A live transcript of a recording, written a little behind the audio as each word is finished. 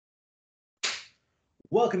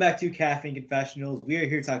Welcome back to Caffeine Confessionals. We are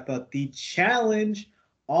here to talk about the Challenge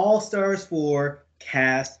All Stars 4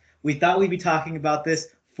 cast. We thought we'd be talking about this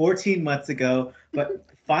 14 months ago, but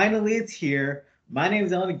finally it's here. My name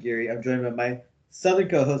is Allan. I'm joined by my Southern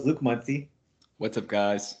co-host Luke Muncie, What's up,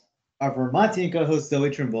 guys? our Vermontian co-host Zoe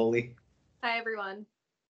Trimboli. Hi, everyone.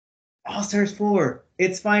 All Stars 4.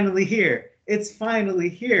 It's finally here. It's finally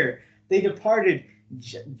here. They departed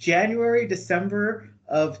January, December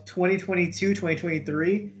of 2022,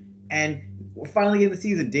 2023, and we're finally in the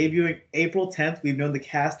season, debuting April 10th. We've known the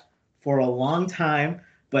cast for a long time,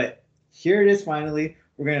 but here it is finally.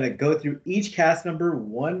 We're going to go through each cast member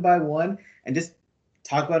one by one and just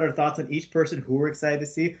talk about our thoughts on each person, who we're excited to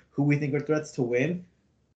see, who we think are threats to win.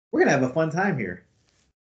 We're going to have a fun time here.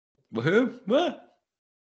 Woohoo! What?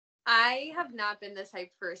 I have not been this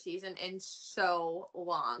hyped for a season in so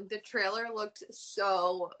long. The trailer looked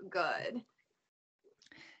so good.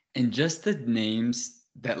 And just the names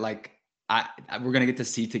that we're gonna get to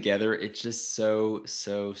see together. It's just so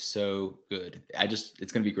good.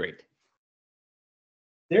 It's gonna be great.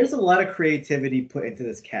 There's a lot of creativity put into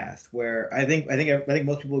this cast. Where I think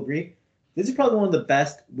most people agree, this is probably one of the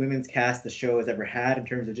best women's casts the show has ever had in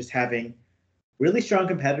terms of just having really strong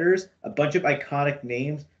competitors, a bunch of iconic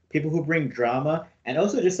names, people who bring drama, and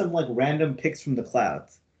also just some like random picks from the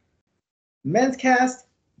clouds. Men's cast,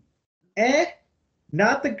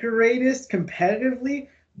 not the greatest competitively,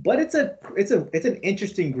 but it's an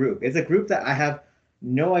interesting group. It's a group that I have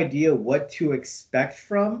no idea what to expect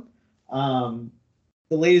from.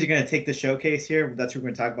 The ladies are going to take the showcase here. That's what we're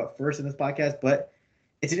going to talk about first in this podcast, but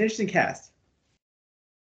it's an interesting cast.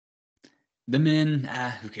 The men,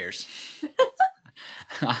 who cares?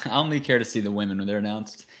 I only care to see the women when they're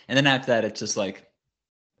announced, and then after that, it's just like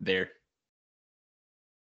there.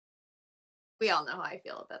 We all know how I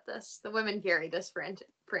feel about this. The women carry this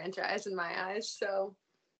franchise in my eyes, so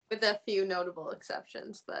with a few notable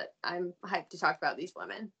exceptions, but I'm hyped to talk about these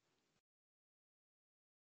women.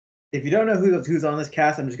 If you don't know who's on this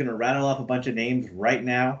cast, I'm just going to rattle off a bunch of names right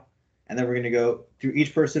now, and then we're going to go through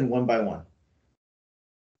each person one by one.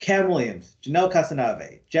 Cam Williams, Janelle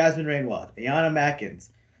Casanave, Jasmine Rainwald, Ayana Mackins,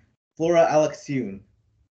 Flora Alexiune,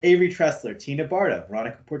 Avery Tressler, Tina Barta,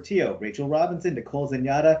 Veronica Portillo, Rachel Robinson, Nicole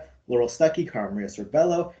Zenyatta, Laurel Stuckey, Cara Maria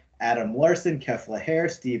Sorbello, Adam Larson, Kefla Hare,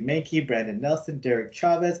 Steve Mankey, Brandon Nelson, Derek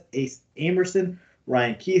Chavez, Ace Amerson,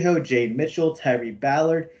 Ryan Kehoe, Jade Mitchell, Tyree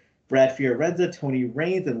Ballard, Brad Fiorenza, Tony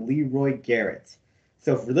Raines, and Leroy Garrett.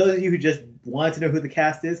 So for those of you who just wanted to know who the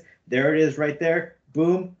cast is, there it is right there.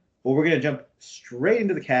 Boom. Well, we're going to jump straight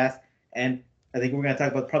into the cast, and I think we're going to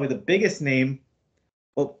talk about probably the biggest name.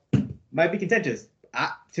 Well, might be contentious.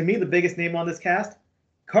 To me, the biggest name on this cast,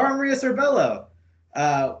 Cara Maria Sorbello.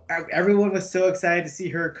 Everyone was so excited to see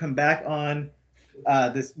her come back on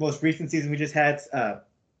this most recent season we just had,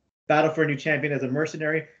 Battle for a New Champion as a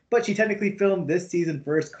mercenary, but she technically filmed this season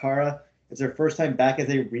first. Cara, it's her first time back as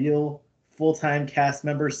a real full-time cast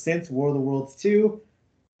member since War of the Worlds 2,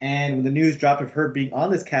 and when the news dropped of her being on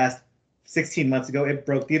this cast 16 months ago, it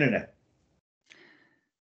broke the internet.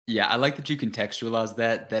 Yeah, I like that you contextualize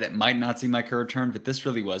that it might not seem like her return, but this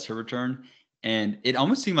really was her return. And it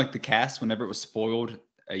almost seemed like the cast, whenever it was spoiled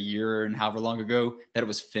a year and however long ago, that it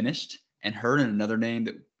was finished. And her and another name,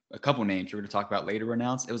 that a couple names we're going to talk about later, were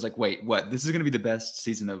announced. It was like, wait, what? This is going to be the best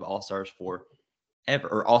season of All Stars 4 ever,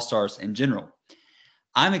 or All Stars in general.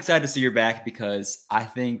 I'm excited to see her back because I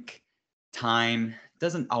think time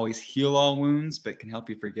doesn't always heal all wounds, but can help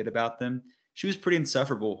you forget about them. She was pretty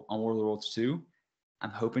insufferable on War of the Worlds 2.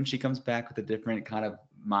 I'm hoping she comes back with a different kind of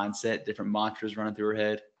mindset, different mantras running through her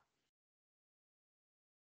head.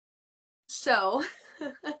 So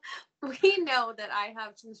we know that I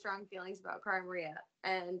have some strong feelings about Cara Maria,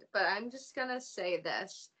 but I'm just gonna say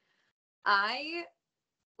this. I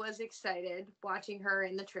was excited watching her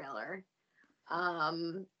in the trailer.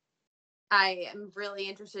 I am really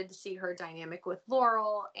interested to see her dynamic with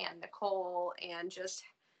Laurel and Nicole, and just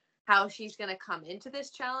how she's going to come into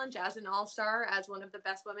this challenge as an all-star, as one of the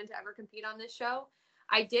best women to ever compete on this show.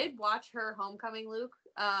 I did watch her homecoming, Luke,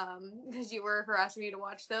 because you were harassing me to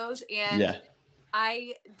watch those, and yeah.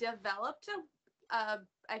 I developed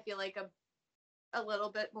I feel like a little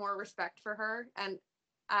bit more respect for her, and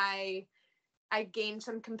I gained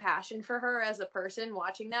some compassion for her as a person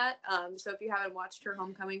watching that. So if you haven't watched her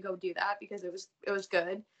homecoming, go do that, because it was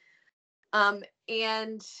good. And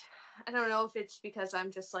I don't know if it's because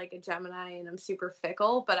I'm just like a Gemini and I'm super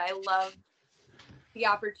fickle, but I love the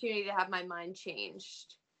opportunity to have my mind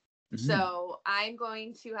changed. Mm-hmm. So I'm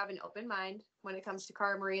going to have an open mind when it comes to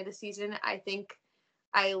Cara Maria this season. I think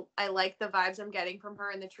I like the vibes I'm getting from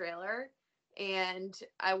her in the trailer. and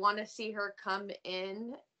I want to see her come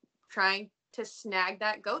in trying to snag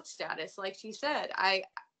that GOAT status. Like she said,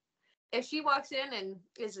 if she walks in and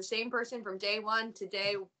is the same person from day one to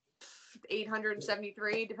day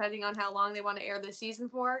 873, depending on how long they want to air the season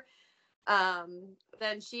for,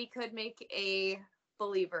 then she could make a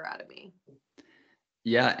believer out of me.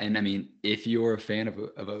 Yeah, and I mean, if you're a fan of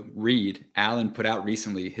a read, Allan put out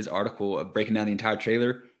recently his article of breaking down the entire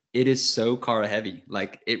trailer. It is so Cara heavy.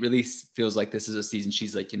 Like, it really feels like this is a season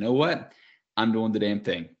she's like, you know what? I'm doing the damn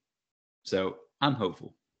thing. So I'm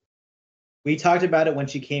hopeful. We talked about it when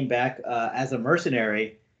she came back as a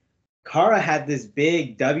mercenary. Cara had this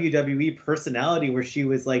big WWE personality where she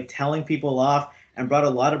was like telling people off and brought a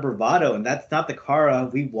lot of bravado. And that's not the Cara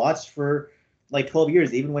we watched for like 12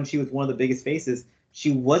 years. Even when she was one of the biggest faces,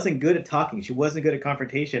 she wasn't good at talking. She wasn't good at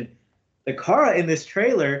confrontation. The Cara in this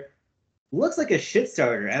trailer looks like a shit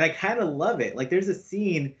starter, and I kind of love it. Like, there's a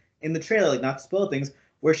scene in the trailer, like, not to spoil things,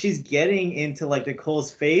 where she's getting into like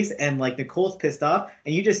Nicole's face, and like Nicole's pissed off,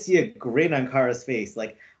 and you just see a grin on Cara's face.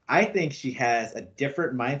 Like, I think she has a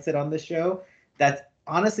different mindset on the show that's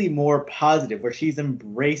honestly more positive, where she's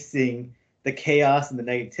embracing the chaos and the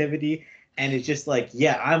negativity, and it's just like,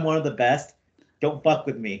 yeah, I'm one of the best. Don't fuck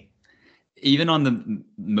with me. Even on the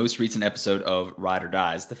most recent episode of Ride or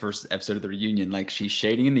Dies, the first episode of the reunion, like, she's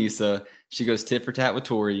shading Anissa. She goes tit for tat with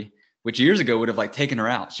Tori, which years ago would have like taken her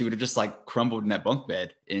out. She would have just like crumbled in that bunk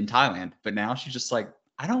bed in Thailand. But now she's just like,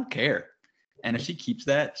 I don't care. And if she keeps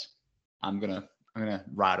that, I'm gonna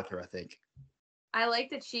ride with her, I think. I like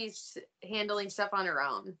that she's handling stuff on her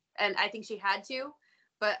own, and I think she had to,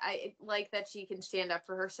 but I like that she can stand up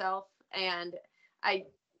for herself. And I'm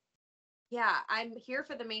here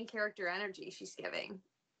for the main character energy she's giving.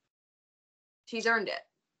 She's earned it.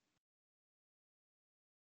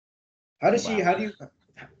 How do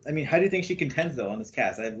you think she contends though on this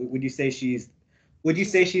cast? Would you say she's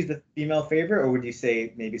the female favorite, or would you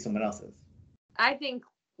say maybe someone else is? I think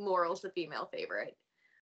Laurel's the female favorite.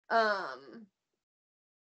 I've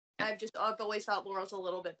always thought Laurel's a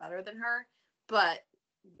little bit better than her, but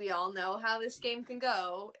we all know how this game can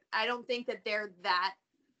go. I don't think that they're that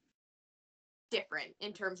different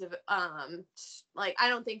in terms of I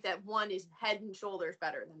don't think that one is head and shoulders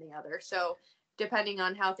better than the other. So depending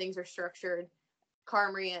on how things are structured,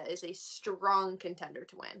 Cara Maria is a strong contender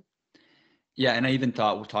to win. Yeah, and I even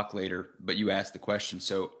thought, we'll talk later, but you asked the question,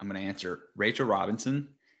 so I'm going to answer. Rachel Robinson,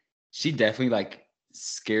 she definitely like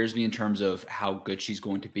scares me in terms of how good she's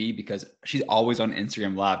going to be, because she's always on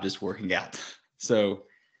Instagram Live just working out. So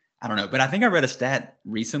I don't know, but I think I read a stat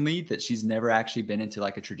recently that she's never actually been into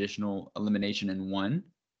like a traditional elimination and won.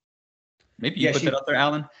 Maybe you put that out there,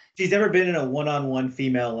 Allan. She's never been in a one-on-one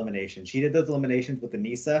female elimination. She did those eliminations with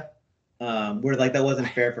Anissa, where like that wasn't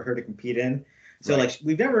fair for her to compete in. So like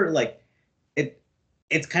we've never like it.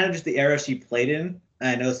 It's kind of just the era she played in. And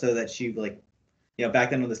I know, so that she like, back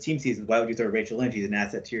then on this team season, why would you throw Rachel in? She's an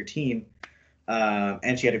asset to your team,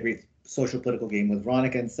 and she had a great social political game with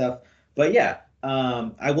Veronica and stuff. But yeah,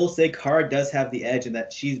 I will say Cara does have the edge in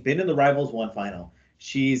that she's been in the Rivals 1 final.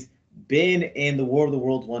 She's been in the War of the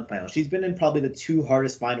Worlds 1 final. She's been in probably the 2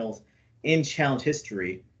 hardest finals in challenge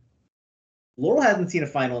history. Laurel hasn't seen a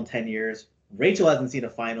final in 10 years. Rachel hasn't seen a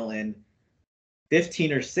final in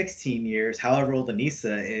 15 or 16 years, however old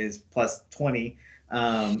Anissa is, plus 20.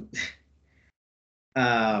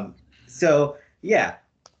 So yeah,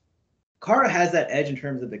 Cara has that edge in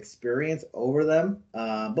terms of experience over them.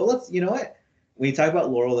 But you know what? When you talk about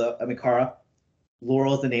Laurel, though, Cara,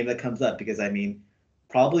 Laurel is the name that comes up because,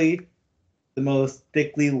 probably the most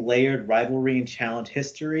thickly layered rivalry in challenge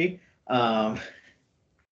history. Well,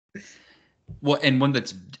 and one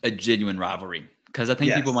that's a genuine rivalry, because I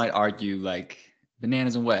think people might argue like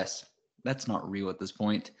Bananas and Wes, that's not real at this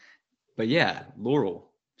point. But yeah,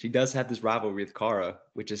 Laurel, she does have this rivalry with Cara,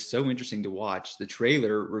 which is so interesting to watch. The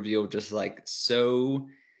trailer revealed just like so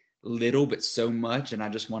little, but so much, and I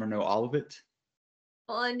just want to know all of it.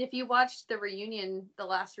 Well, and if you watched the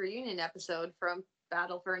last reunion episode from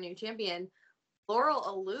Battle for a New Champion, Laurel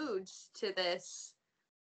alludes to this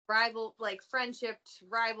friendships,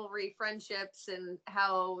 and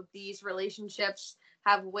how these relationships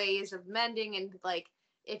have ways of mending, and like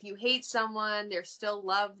if you hate someone, there's still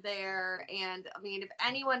love there. And I mean, if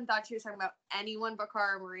anyone thought she was talking about anyone but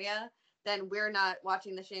Cara Maria, then we're not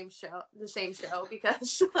watching the same show,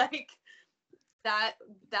 because like that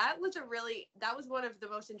was one of the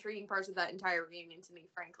most intriguing parts of that entire reunion to me,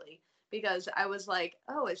 frankly, because I was like,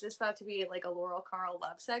 oh, is this about to be like a Laurel Carl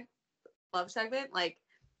love segment? Like,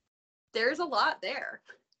 there's a lot there.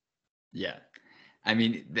 Yeah. I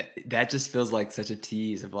mean, that just feels like such a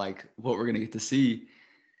tease of like what we're going to get to see.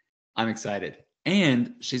 I'm excited.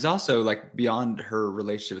 And she's also like beyond her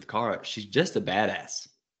relationship with Kara, she's just a badass.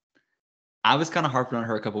 I was kind of harping on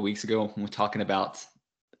her a couple weeks ago when we were talking about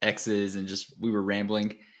exes and just we were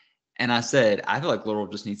rambling. And I said, I feel like Laurel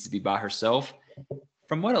just needs to be by herself.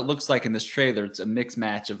 From what it looks like in this trailer, it's a mixed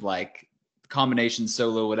match of like combination,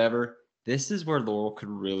 solo, whatever. This is where Laurel could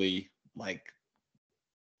really like,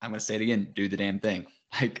 I'm going to say it again, do the damn thing.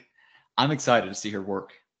 Like, I'm excited to see her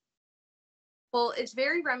work. Well, it's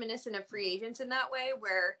very reminiscent of Free Agents in that way,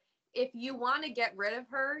 where if you want to get rid of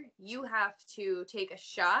her, you have to take a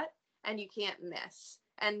shot and you can't miss.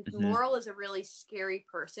 And Laurel is a really scary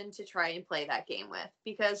person to try and play that game with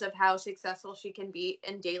because of how successful she can be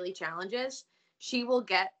in daily challenges. She will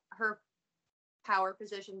get her power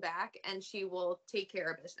position back and she will take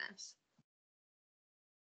care of business.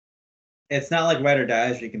 It's not like Ride or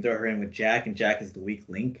Dies where you can throw her in with Jack, and Jack is the weak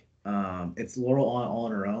link. It's Laurel all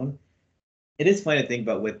on her own. It is funny to think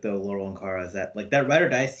about with the Laurel and Kara is that like that Ride or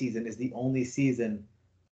Die season is the only season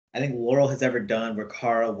I think Laurel has ever done where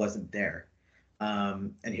Kara wasn't there.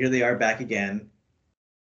 And here they are back again.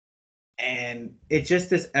 And it's just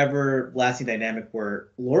this everlasting dynamic where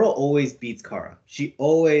Laurel always beats Kara. She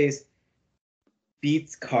always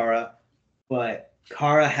beats Kara, but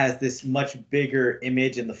Kara has this much bigger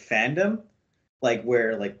image in the fandom, like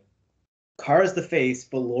where like Kara's the face,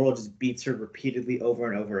 but Laurel just beats her repeatedly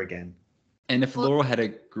over and over again. And if Laurel had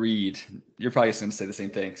agreed, you're probably just going to say the same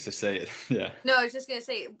thing. So say it. Yeah. No, I was just going to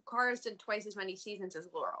say, Kara's did twice as many seasons as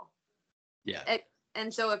Laurel. Yeah.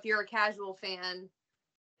 And so if you're a casual fan,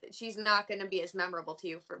 she's not going to be as memorable to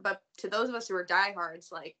you. But to those of us who are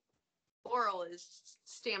diehards, like, Laurel is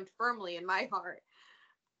stamped firmly in my heart.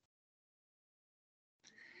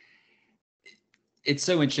 It's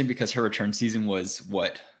so interesting because her return season was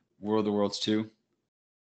what? War of the Worlds 2?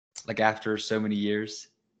 Like after so many years.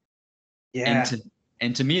 Yeah.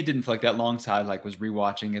 And to me, it didn't feel like that long. So I like was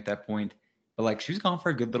rewatching at that point. But like she was gone for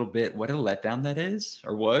a good little bit. What a letdown that is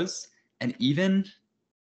or was. And even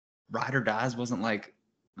Ride or Dies wasn't like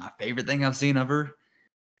my favorite thing I've seen of her.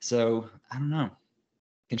 So I don't know.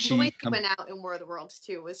 Can The way she she went out in War of the Worlds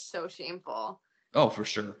too was so shameful. Oh, for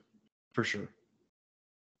sure. For sure.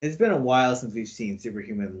 It's been a while since we've seen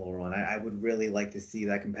Superhuman Laurel, and I would really like to see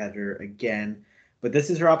that competitor again. But this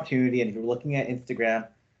is her opportunity, and if you're looking at Instagram,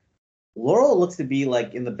 Laurel looks to be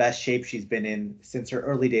like in the best shape she's been in since her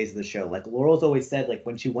early days of the show. Like Laurel's always said, like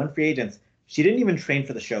when she won Free Agents, she didn't even train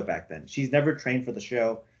for the show back then. She's never trained for the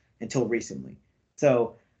show until recently.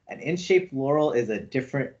 So an in shape Laurel is a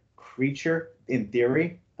different creature in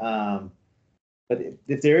theory. But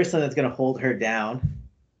if there is something that's going to hold her down,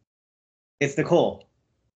 it's Nicole.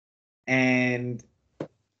 And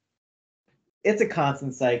it's a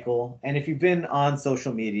constant cycle. And if you've been on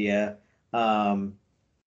social media,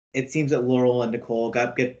 it seems that Laurel and Nicole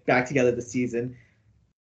get back together this season,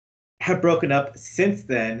 have broken up since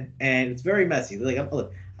then, and it's very messy. Like,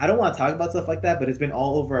 look, I don't want to talk about stuff like that, but it's been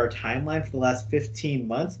all over our timeline for the last 15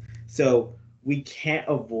 months. So we can't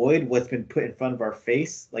avoid what's been put in front of our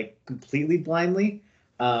face, like completely blindly.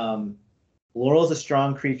 Laurel's a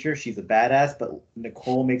strong creature. She's a badass, but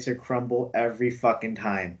Nicole makes her crumble every fucking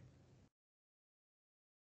time.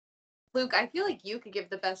 Luke, I feel like you could give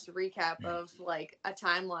the best recap of like a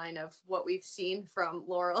timeline of what we've seen from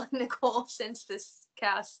Laurel and Nicole since this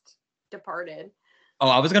cast departed. Oh,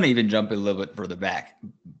 I was going to even jump a little bit further back,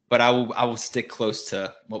 but I will stick close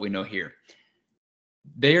to what we know here.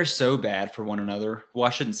 They are so bad for one another. Well, I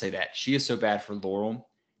shouldn't say that. She is so bad for Laurel.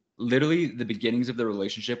 Literally, the beginnings of the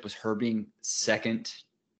relationship was her being second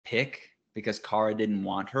pick because Kara didn't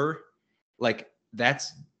want her. Like,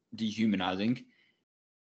 that's dehumanizing.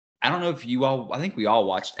 I don't know if I think we all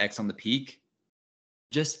watched X on the Peak.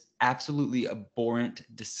 Just absolutely abhorrent,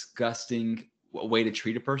 disgusting way to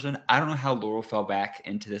treat a person. I don't know how Laurel fell back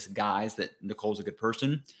into this guise that Nicole's a good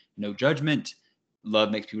person, no judgment,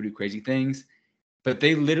 love makes people do crazy things. But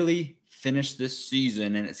they literally finished this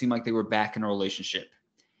season and it seemed like they were back in a relationship.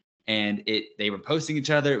 And they were posting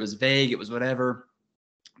each other. It was vague. It was whatever.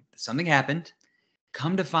 Something happened.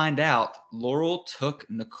 Come to find out, Laurel took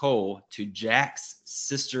Nicole to Jack's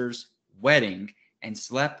sister's wedding and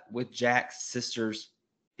slept with Jack's sister's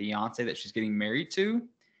fiance that she's getting married to.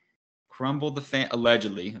 Crumbled the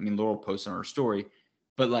allegedly. I mean, Laurel posted on her story,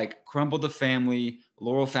 but like crumbled the family.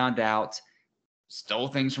 Laurel found out, stole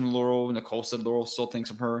things from Laurel. Nicole said Laurel stole things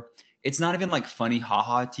from her. It's not even like funny,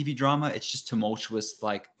 haha TV drama. It's just tumultuous,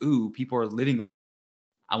 like, ooh, people are living.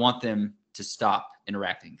 I want them to stop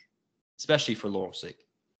interacting, especially for Laurel's sake.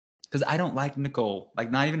 Because I don't like Nicole, like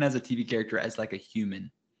not even as a TV character, as like a human.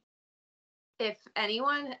 If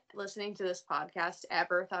anyone listening to this podcast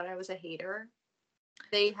ever thought I was a hater,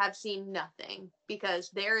 they have seen nothing, because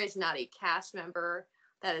there is not a cast member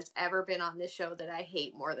that has ever been on this show that I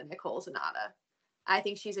hate more than Nicole Zanata. I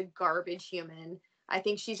think she's a garbage human. I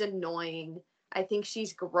think she's annoying. I think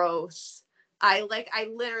she's gross. I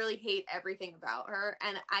literally hate everything about her,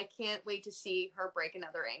 and I can't wait to see her break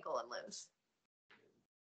another ankle and lose.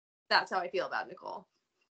 That's how I feel about Nicole.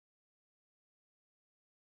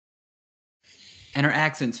 And her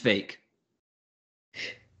accent's fake.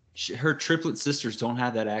 Her triplet sisters don't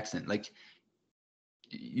have that accent. Like,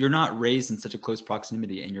 you're not raised in such a close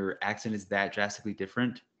proximity, and your accent is that drastically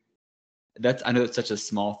different. I know it's such a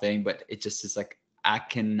small thing, but it just is like, I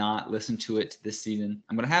cannot listen to it this season.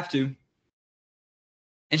 I'm gonna have to.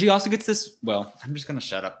 And she also gets this. Well, I'm just gonna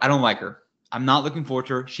shut up. I don't like her. I'm not looking forward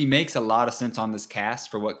to her. She makes a lot of sense on this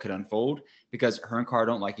cast for what could unfold, because her and Cara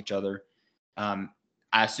don't like each other.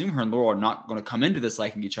 I assume her and Laurel are not going to come into this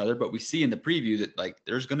liking each other, but we see in the preview that like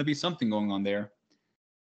there's going to be something going on there.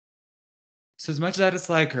 So as much as I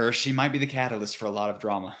dislike her, she might be the catalyst for a lot of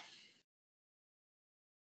drama.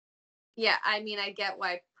 Yeah, I mean, I get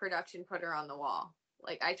why production put her on the wall.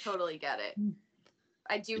 Like, I totally get it.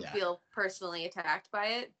 I do feel personally attacked by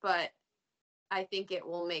it, but I think it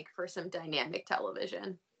will make for some dynamic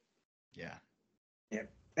television. Yeah. Yeah.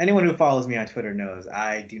 Anyone who follows me on Twitter knows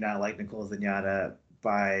I do not like Nicole Zanata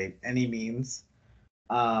by any means.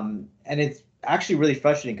 And it's actually really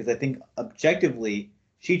frustrating because I think objectively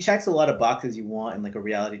she checks a lot of boxes you want in like a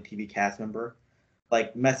reality TV cast member,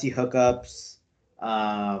 like messy hookups,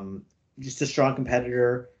 just a strong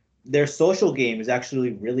competitor. Their social game is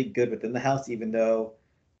actually really good within the house, even though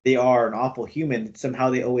they are an awful human. Somehow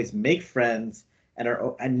they always make friends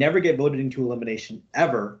and never get voted into elimination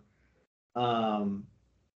ever.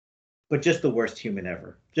 But just the worst human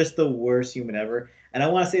ever. Just the worst human ever. And I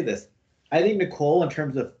want to say this. I think Nicole, in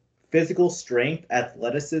terms of physical strength,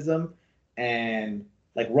 athleticism, and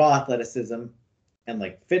like raw athleticism and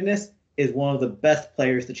like fitness, is one of the best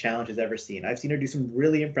players the challenge has ever seen. I've seen her do some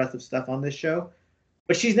really impressive stuff on this show,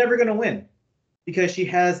 but she's never going to win because she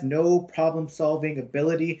has no problem solving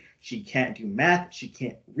ability. She can't do math. She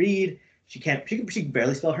can't read. She can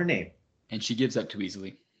barely spell her name. And she gives up too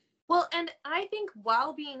easily. Well, and I think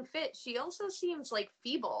while being fit, she also seems like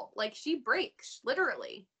feeble. Like, she breaks,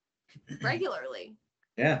 literally, regularly.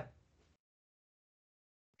 Yeah.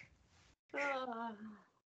 So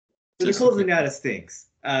Nicole Zanata stinks.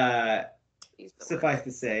 Suffice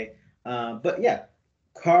to say. But yeah,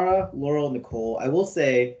 Cara, Laurel, Nicole. I will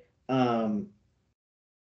say those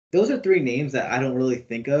are three names that I don't really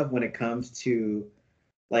think of when it comes to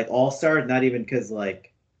like all-stars, not even because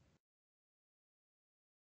like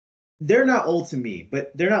they're not old to me,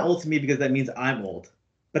 but they're not old to me because that means I'm old.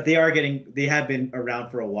 But they have been around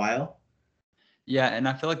for a while. Yeah, and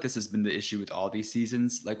I feel like this has been the issue with all these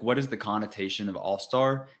seasons. Like, what is the connotation of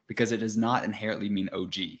all-star? Because it does not inherently mean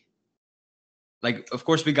OG. Like, of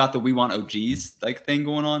course, we got the We Want OGs like thing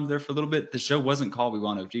going on there for a little bit. The show wasn't called We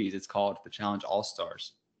Want OGs. It's called The Challenge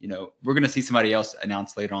All-Stars. You know, we're going to see somebody else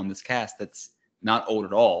announced later on this cast that's not old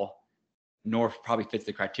at all, nor probably fits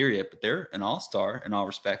the criteria, but they're an all-star in all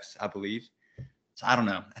respects, I believe. So I don't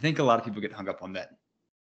know. I think a lot of people get hung up on that.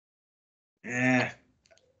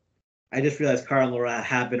 I just realized Cara and Laura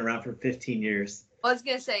have been around for 15 years. I was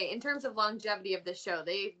going to say, in terms of longevity of the show,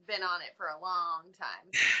 they've been on it for a long time.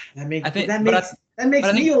 That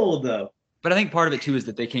makes me old, though. But I think part of it, too, is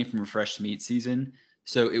that they came from a fresh meat season.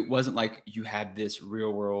 So it wasn't like you had this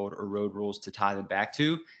real world or road rules to tie them back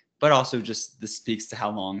to. But also just this speaks to how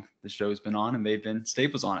long the show's been on, and they've been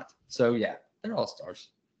staples on it. So, yeah, they're all stars.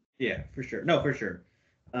 Yeah, for sure. No, for sure.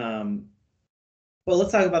 But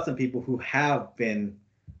let's talk about some people who have been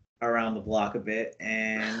around the block a bit,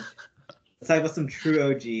 and let's talk about some true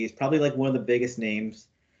OGs. Probably like one of the biggest names,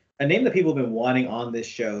 a name that people have been wanting on this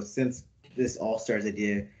show since this All Stars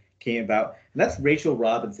idea came about, and that's Rachel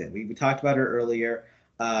Robinson. We talked about her earlier.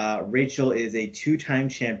 Rachel is a two-time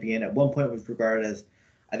champion. At one point, was regarded as,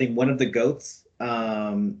 I think, one of the GOATs.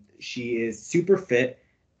 She is super fit.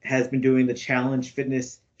 Has been doing the Challenge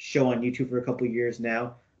Fitness show on YouTube for a couple of years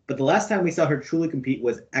now. But the last time we saw her truly compete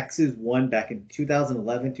was X's One back in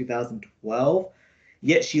 2011, 2012.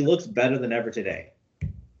 Yet she looks better than ever today.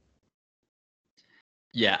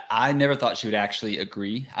 Yeah, I never thought she would actually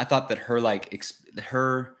agree. I thought that her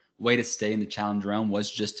her way to stay in the challenge realm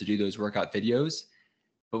was just to do those workout videos.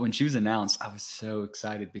 But when she was announced, I was so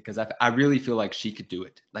excited because I really feel like she could do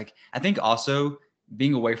it. Like, I think also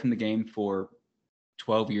being away from the game for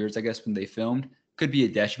 12 years, I guess, when they filmed, could be a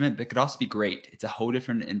detriment, but could also be great. It's a whole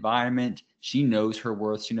different environment. She knows her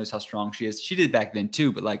worth. She knows how strong she is. She did back then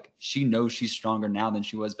too, but like she knows she's stronger now than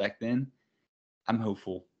she was back then. I'm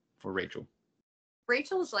hopeful for Rachel.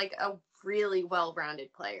 Rachel's like a really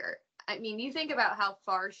well-rounded player. I mean, you think about how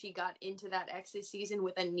far she got into that Exes season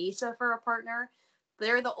with Anissa for a partner.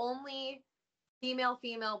 They're the only female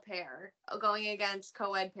pair going against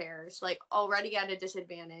co-ed pairs, like already at a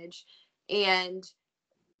disadvantage. And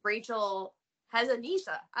Rachel has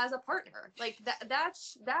Anissa as a partner. Like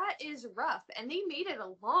that is rough. And they made it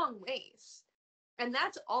a long ways. And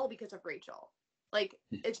that's all because of Rachel. Like,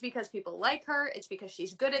 it's because people like her. It's because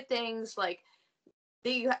she's good at things. Like,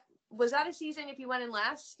 was that a season if you went in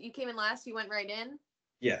last? You came in last, you went right in?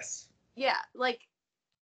 Yes. Yeah, like,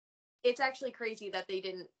 it's actually crazy that they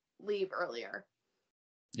didn't leave earlier.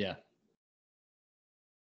 Yeah.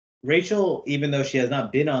 Rachel, even though she has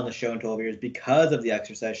not been on the show in 12 years because of the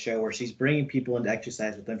exercise show where she's bringing people into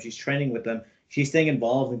exercise with them, she's training with them, she's staying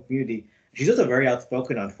involved in the community. She's also very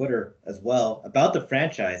outspoken on Twitter as well about the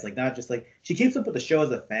franchise. Like, not just like she keeps up with the show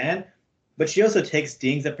as a fan, but she also takes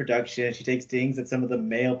dings at production. She takes dings at some of the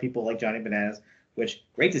male people like Johnny Bananas, which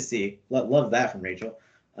great to see. Love that from Rachel.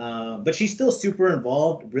 But she's still super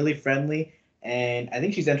involved, really friendly, and I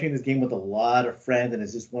think she's entering this game with a lot of friends and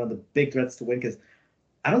is just one of the big threats to win because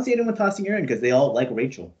I don't see anyone tossing her in because they all like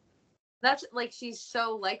Rachel. That's like, she's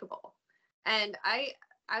so likable. And I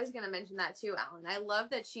was going to mention that too, Allan. I love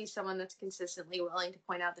that she's someone that's consistently willing to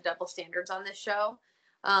point out the double standards on this show.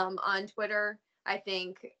 On Twitter, I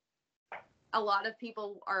think a lot of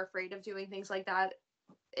people are afraid of doing things like that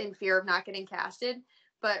in fear of not getting casted.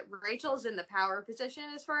 But Rachel's in the power position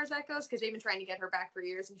as far as that goes because they've been trying to get her back for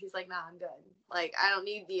years. And she's like, nah, I'm good. Like, I don't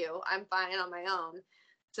need you. I'm fine on my own.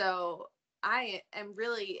 So I am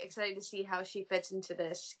really excited to see how she fits into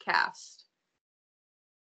this cast.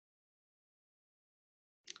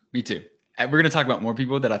 Me too. And we're going to talk about more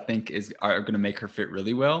people that I think are going to make her fit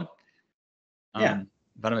really well. Yeah.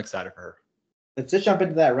 But I'm excited for her. Let's just jump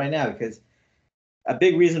into that right now because a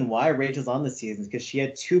big reason why Rachel's on this season is because she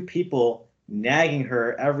had two people nagging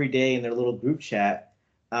her every day in their little group chat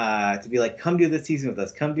to be like, come do this season with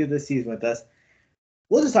us. Come do this season with us.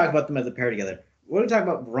 We'll just talk about them as a pair together. We're going to talk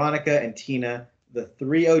about Veronica and Tina, the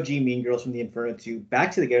three OG Mean Girls from the Inferno 2,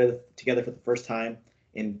 back together for the first time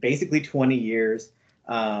in basically 20 years.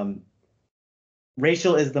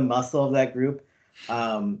 Rachel is the muscle of that group.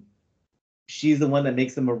 She's the one that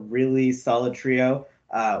makes them a really solid trio.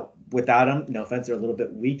 Without them, no offense, they're a little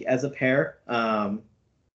bit weak as a pair.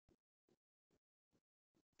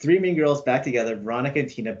 Three Mean Girls back together. Veronica and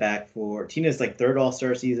Tina back for Tina's like third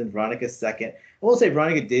All-Star season. Veronica's second. I will say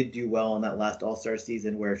Veronica did do well in that last All-Star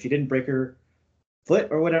season where if she didn't break her foot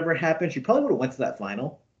or whatever happened, she probably would have went to that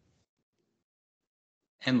final.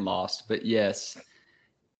 And lost, but yes.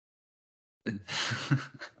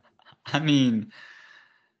 I mean,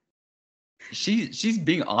 she's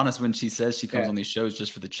being honest when she says she comes on these shows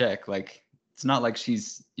just for the check. Like, it's not like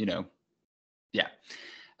she's, yeah.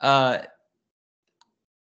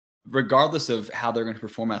 Regardless of how they're going to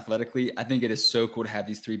perform athletically, I think it is so cool to have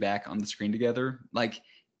these three back on the screen together. Like,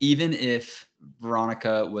 even if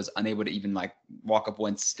Veronica was unable to even like walk up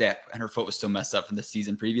one step and her foot was still messed up from the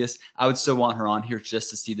season previous, I would still want her on here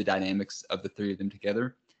just to see the dynamics of the three of them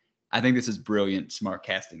together. I think this is brilliant, smart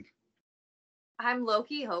casting. I'm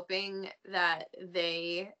low-key hoping that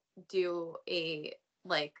they do a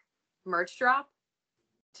like merch drop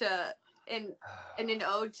in an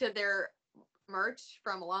ode to their merch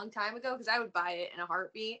from a long time ago because I would buy it in a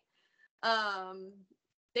heartbeat.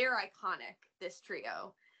 They're iconic, this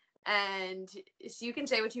trio, and so you can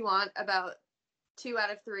say what you want about 2 out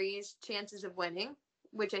of 3's chances of winning,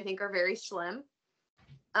 which I think are very slim.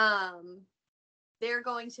 They're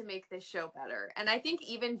going to make this show better, and I think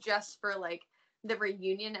even just for like the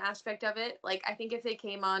reunion aspect of it, like I think if they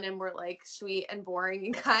came on and were like sweet and boring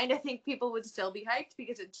and kind, I think people would still be hyped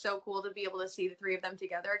because it's so cool to be able to see the three of them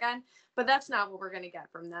together again. But that's not what we're going to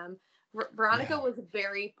get from them. Veronica was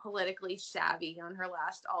very politically savvy on her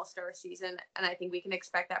last All-Star season, and I think we can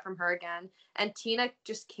expect that from her again. And Tina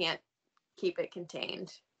just can't keep it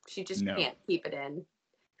contained. She just can't keep it in.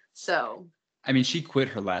 So I mean, she quit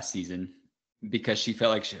her last season because she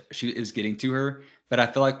felt like she is getting to her. But I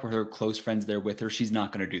feel like with her close friends there with her, she's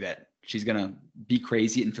not going to do that. She's going to be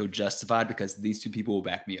crazy and feel justified because these two people will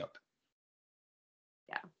back me up.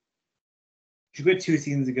 Yeah. She quit 2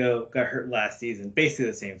 seasons ago, got hurt last season. Basically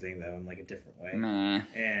the same thing, though, in like a different way. Nah.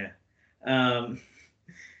 Yeah.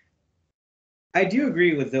 I do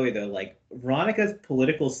agree with Zoe, though. Like, Veronica's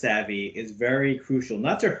political savvy is very crucial,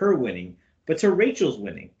 not to her winning, but to Rachel's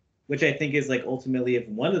winning, which I think is like ultimately if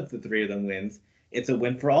one of the three of them wins, it's a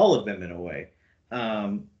win for all of them in a way.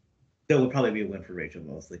 That would probably be a win for Rachel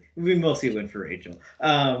mostly. It would be mostly a win for Rachel.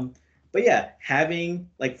 But yeah, having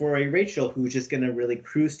like for a Rachel who's just gonna really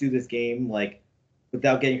cruise through this game, like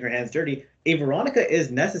without getting her hands dirty. A Veronica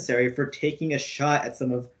is necessary for taking a shot at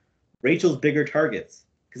some of Rachel's bigger targets.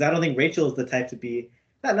 Because I don't think Rachel is the type to be,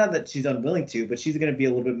 not that she's unwilling to, but she's going to be a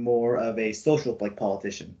little bit more of a social like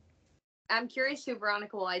politician. I'm curious who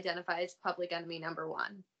Veronica will identify as public enemy number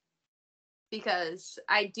one. Because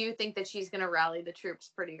I do think that she's going to rally the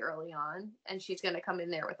troops pretty early on, and she's going to come in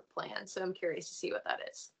there with a plan. So I'm curious to see what that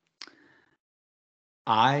is.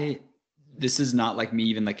 This is not like me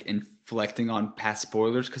even like inflecting on past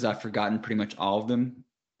spoilers because I've forgotten pretty much all of them.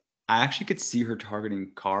 I actually could see her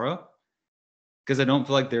targeting Kara because I don't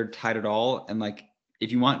feel like they're tied at all. And like,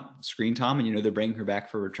 if you want screen time and you know they're bringing her back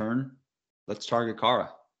for a return, let's target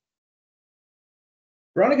Kara.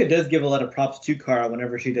 Veronica does give a lot of props to Kara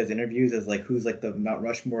whenever she does interviews as like who's like the Mount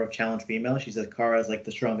Rushmore of challenge female. She says Kara is like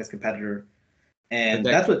the strongest competitor, and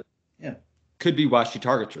that's what could be why she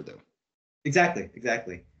targets her though. Exactly.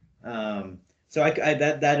 So I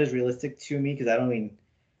that is realistic to me because I don't mean,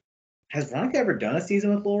 has Veronica ever done a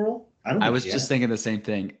season with Laurel? I was just thinking the same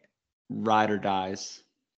thing. Ride or dies.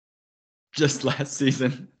 Just last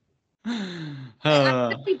season.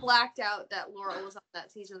 I really blacked out that Laurel was on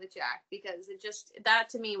that season with Jack because that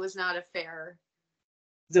to me was not a fair.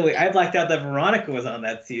 So wait, I blacked out that Veronica was on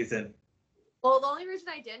that season. Well, the only reason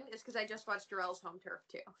I didn't is because I just watched Darrell's Home Turf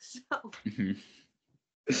too. So.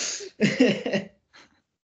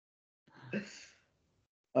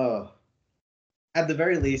 Oh, at the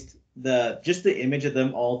very least, the image of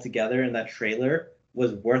them all together in that trailer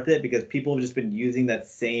was worth it because people have just been using that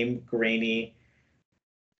same grainy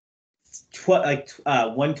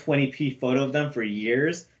 120p photo of them for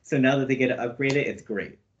years. So now that they get to upgrade it, it's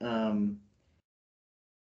great. A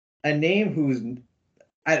name who's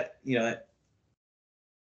I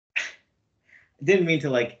didn't mean to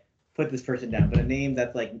like put this person down, but a name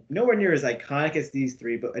that's like nowhere near as iconic as these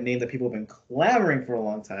three, but a name that people have been clamoring for a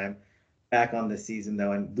long time back on this season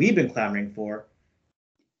though, and we've been clamoring for.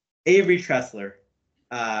 Avery Tressler,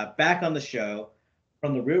 back on the show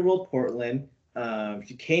from the Real World Portland.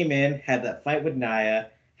 She came in, had that fight with Nia,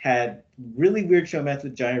 had really weird showmance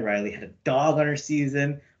with Johnny Riley, had a dog on her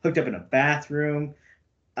season, hooked up in a bathroom,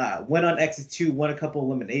 went on X2, won a couple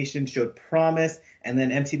eliminations, showed promise, and then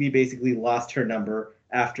MTV basically lost her number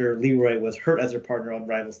after Leroy was hurt as her partner on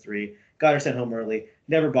Rivals 3, got her sent home early,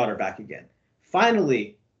 never brought her back again.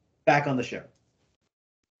 Finally, back on the show.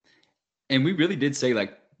 And we really did say,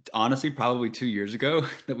 like, honestly, probably 2 years ago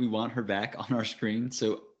that we want her back on our screen.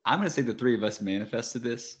 So I'm going to say the three of us manifested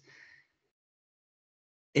this.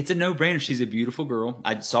 It's a no-brainer. She's a beautiful girl.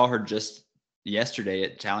 I saw her just yesterday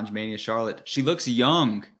at Challenge Mania Charlotte. She looks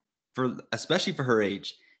young, especially for her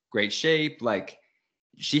age. Great shape. Like,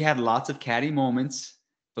 she had lots of catty moments,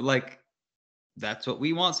 but like, that's what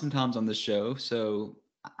we want sometimes on this show. So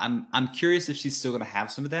I'm curious if she's still going to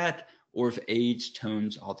have some of that, or if age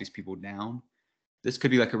tones all these people down. This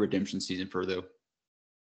could be like a redemption season for her, though.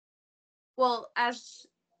 Well, as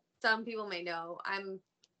some people may know, I'm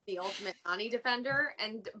the ultimate Nani defender,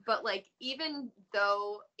 but like even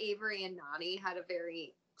though Avery and Nani had a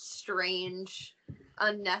very strange,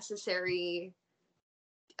 unnecessary,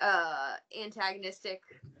 antagonistic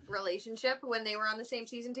relationship when they were on the same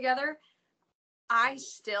season together, I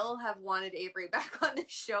still have wanted Avery back on this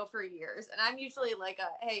show for years. And I'm usually like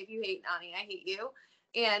hey, if you hate Nani, I hate you.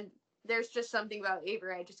 And there's just something about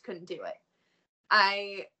Avery, I just couldn't do it.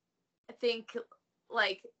 I think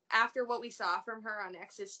like after what we saw from her on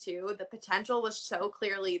X's 2, the potential was so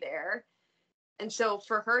clearly there. And so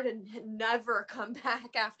for her to never come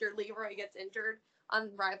back after Leroy gets injured on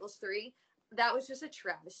Rivals 3, that was just a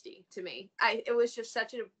travesty to me. It was just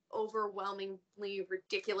such an overwhelmingly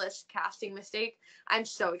ridiculous casting mistake. I'm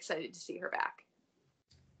so excited to see her back.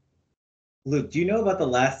 Luke, do you know about the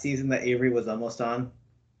last season that Avery was almost on?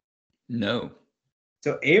 No.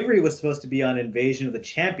 So Avery was supposed to be on Invasion of the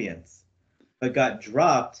Champions, but got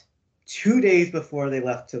dropped 2 days before they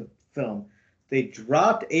left to film. They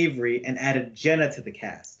dropped Avery and added Jenna to the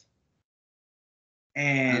cast.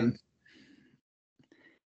 And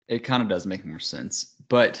it kind of does make more sense.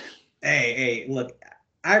 But hey, look,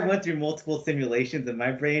 I went through multiple simulations in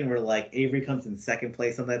my brain where like Avery comes in second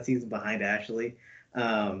place on that season behind Ashley.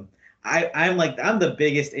 I'm the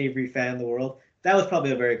biggest Avery fan in the world. That was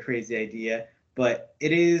probably a very crazy idea, but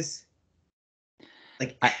it is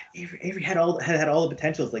like Avery had all the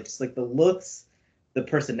potentials, like just like the looks, the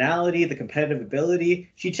personality, the competitive ability.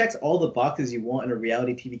 She checks all the boxes you want in a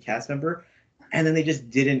reality TV cast member, and then they just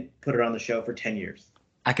didn't put her on the show for 10 years.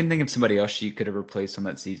 I can think of somebody else she could have replaced on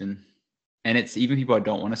that season. And it's even people I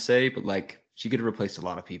don't want to say, but like she could have replaced a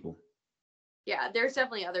lot of people. Yeah, there's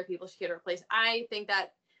definitely other people she could have replaced. I think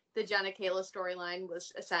that the Jenna Kayla storyline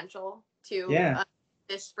was essential to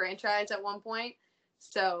this franchise at one point.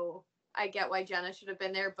 So I get why Jenna should have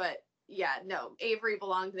been there, but yeah, no, Avery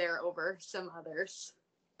belonged there over some others.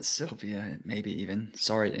 Sylvia, maybe even.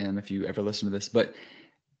 Sorry, Em, if you ever listen to this, but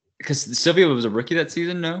because Sylvia was a rookie that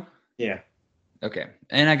season, no? Yeah. Okay.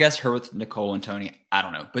 And I guess her with Nicole and Tony, I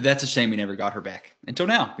don't know. But that's a shame we never got her back. Until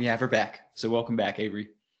now, we have her back. So welcome back, Avery.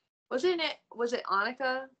 Was it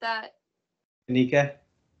Annika that Anika?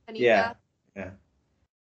 Yeah. Yeah.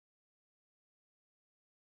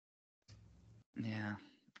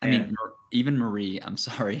 I Yeah. mean, even Marie, I'm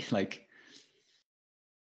sorry. Like,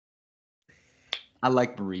 I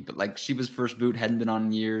like Marie, but like she was first boot, hadn't been on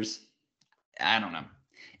in years. I don't know.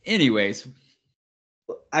 Anyways,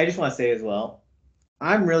 I just want to say as well,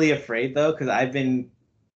 I'm really afraid though, because I've been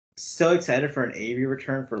so excited for an Avery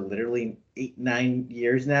return for literally 8-9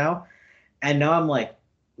 years now, and now I'm like,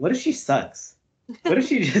 what if she sucks? What if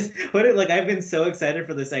she just what if, like I've been so excited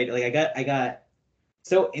for this idea, like I got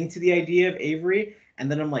so into the idea of Avery,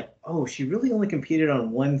 and then I'm like, oh, she really only competed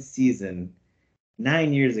on one season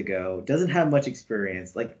 9 years ago, doesn't have much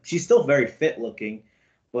experience. Like she's still very fit looking,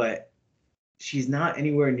 but she's not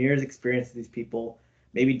anywhere near as experienced as these people.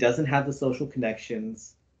 Maybe doesn't have the social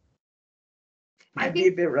connections. Might be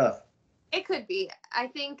a bit rough. It could be. I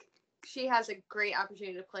think she has a great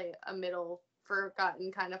opportunity to play a middle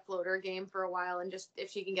forgotten kind of floater game for a while, and just if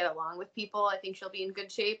she can get along with people, I think she'll be in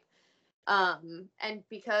good shape. And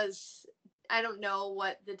because I don't know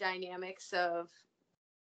what the dynamics of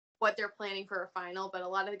what they're planning for a final, but a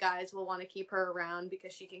lot of the guys will want to keep her around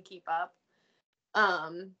because she can keep up.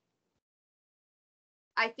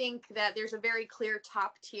 I think that there's a very clear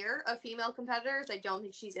top tier of female competitors. I don't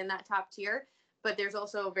think she's in that top tier, but there's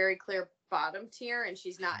also a very clear bottom tier, and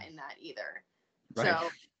she's not in that either.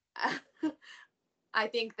 Right. So I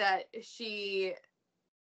think that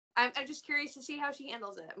I'm just curious to see how she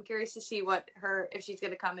handles it. I'm curious to see if she's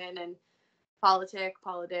going to come in and politic.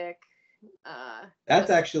 That's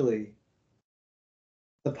actually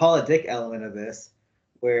the politic element of this,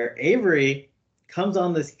 where Avery comes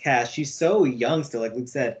on this cast. She's so young still, like Luke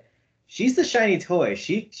said. She's the shiny toy.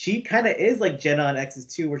 She kind of is like Jenna on X's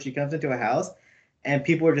 2, where she comes into a house and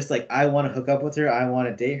people are just like, I want to hook up with her. I want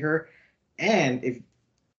to date her. And if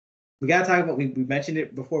we got to talk about, we mentioned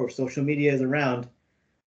it before, social media is around.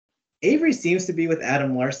 Avery seems to be with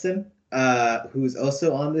Adam Larson, who's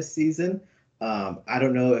also on this season. I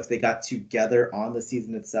don't know if they got together on the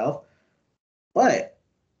season itself, but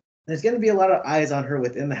there's going to be a lot of eyes on her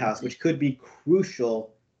within the house, which could be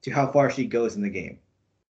crucial to how far she goes in the game.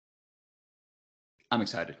 I'm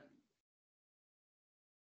excited.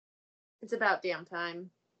 It's about damn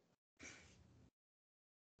time.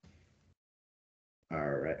 All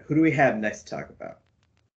right. Who do we have next to talk about?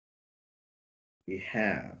 We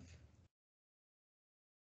have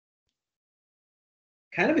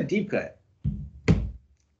kind of a deep cut.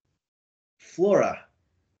 Flora,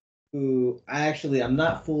 who I'm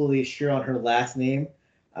not fully sure on her last name.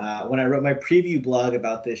 When I wrote my preview blog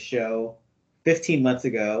about this show 15 months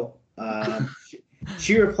ago,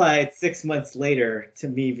 she replied 6 months later to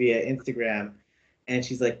me via Instagram, and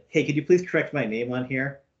she's like, hey, could you please correct my name on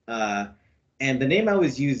here? And the name I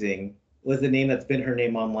was using was the name that's been her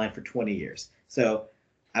name online for 20 years. So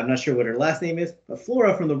I'm not sure what her last name is, but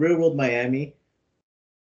Flora from the Real World Miami.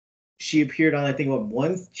 She appeared on, I think,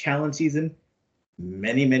 one challenge season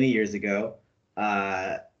many, many years ago.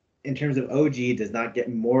 In terms of OG, does not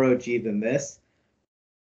get more OG than this.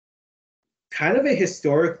 Kind of a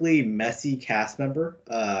historically messy cast member.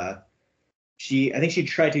 I think she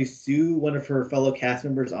tried to sue one of her fellow cast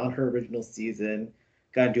members on her original season.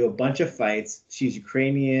 Got into a bunch of fights. She's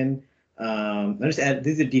Ukrainian. These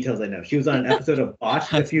are details I know. She was on an episode of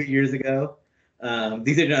Botched a few years ago.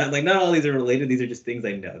 These are not all these are related. These are just things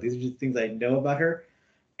I know. These are just things I know about her.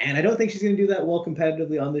 And I don't think she's going to do that well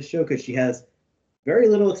competitively on this show because she has very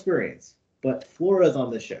little experience. But Flora's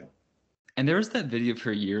on this show. And there was that video of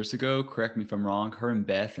her years ago, correct me if I'm wrong, her and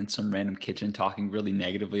Beth in some random kitchen talking really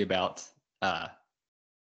negatively about,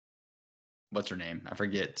 what's her name? I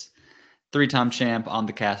forget. 3-time champ on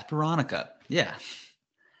the cast, Veronica. Yeah.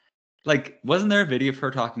 Like, wasn't there a video of her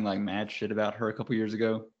talking like mad shit about her a couple years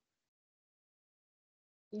ago?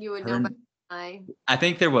 You would know better than I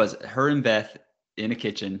think there was her and Beth in a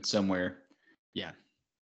kitchen somewhere. Yeah.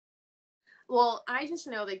 Well, I just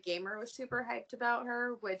know that Gamer was super hyped about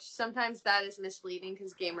her, which sometimes that is misleading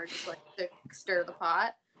because Gamer just like to stir the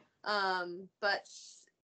pot. But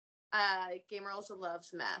Gamer also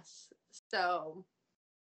loves mess. So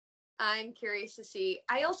I'm curious to see.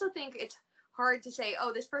 I also think it's hard to say,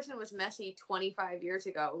 oh, this person was messy 25 years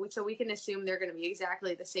ago. So we can assume they're going to be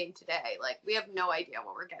exactly the same today. Like, we have no idea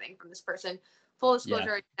what we're getting from this person. Full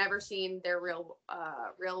disclosure, I've never seen their real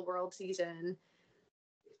world season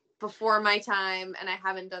before my time, and I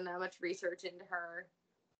haven't done that much research into her.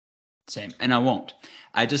 Same, and I won't.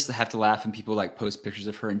 I just have to laugh when people like post pictures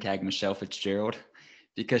of her and tag Michelle Fitzgerald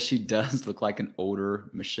because she does look like an older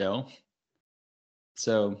Michelle.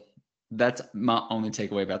 So that's my only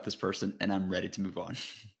takeaway about this person, and I'm ready to move on.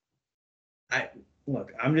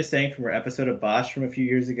 I'm just saying from her episode of Bosch from a few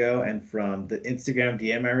years ago and from the Instagram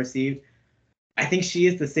DM I received, I think she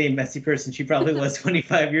is the same messy person she probably was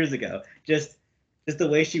 25 years ago. Just the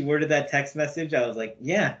way she worded that text message, I was like,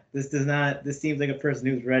 yeah, this seems like a person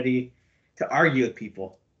who's ready to argue with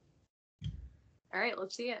people. All right,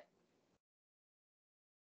 let's see it.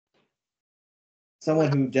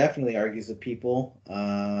 Someone who definitely argues with people.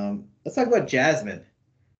 Let's talk about Jasmine.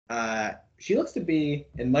 She looks to be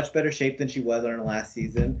in much better shape than she was on her last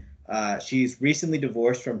season. She's recently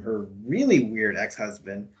divorced from her really weird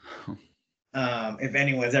ex-husband. If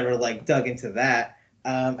anyone's ever like dug into that,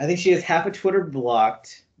 I think she has half of Twitter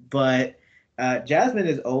blocked. But Jasmine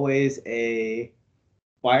is always a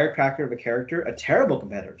firecracker of a character, a terrible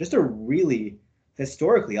competitor, just a really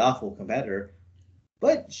historically awful competitor.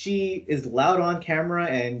 But she is loud on camera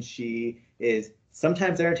and she is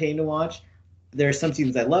sometimes entertaining to watch. There are some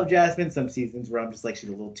seasons I love Jasmine, some seasons where I'm just like she's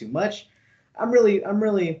a little too much. I'm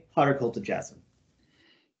really hot or cold to Jasmine.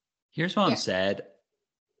 Here's why I'm sad.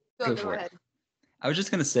 Go for ahead. I was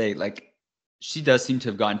just gonna say, like, she does seem to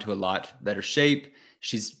have gotten to a lot better shape.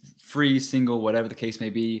 She's free, single, whatever the case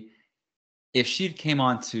may be. If she came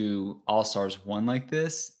on to All Stars 1 like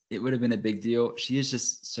this, it would have been a big deal. She is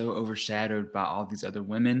just so overshadowed by all these other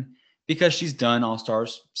women because she's done All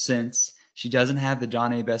Stars since. She doesn't have the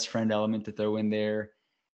John A. best friend element to throw in there.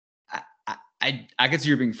 I could see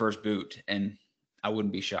her being first boot, and I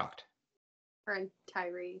wouldn't be shocked. Her and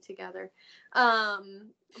Tyree together.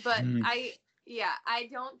 But I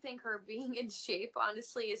don't think her being in shape,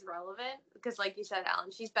 honestly, is relevant because, like you said,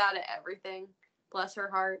 Allan, she's bad at everything. Bless her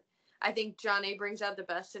heart. I think John A brings out the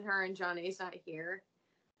best in her, and John A's not here.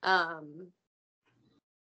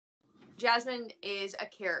 Jasmine is a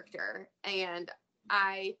character, and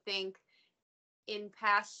I think in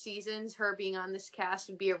past seasons, her being on this cast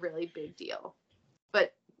would be a really big deal.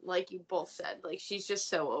 But like you both said, like she's just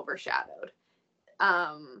so overshadowed.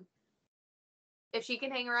 If she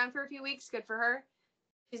can hang around for a few weeks, good for her.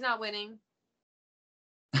 She's not winning.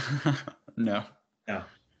 No.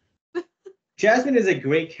 Jasmine is a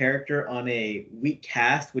great character on a weak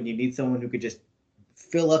cast when you need someone who could just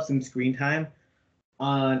fill up some screen time.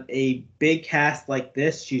 On a big cast like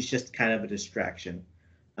this, she's just kind of a distraction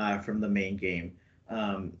from the main game.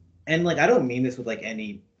 And like I don't mean this with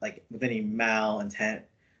any malintent,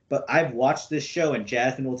 but I've watched this show and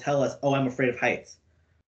Jasmine will tell us, "Oh, I'm afraid of heights.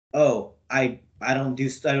 Oh, I don't do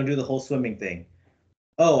the whole swimming thing.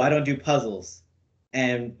 Oh, I don't do puzzles."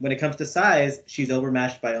 And when it comes to size, she's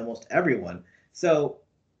overmatched by almost everyone. So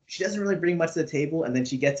she doesn't really bring much to the table, and then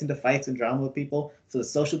she gets into fights and drama with people. So the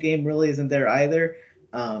social game really isn't there either.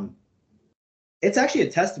 It's actually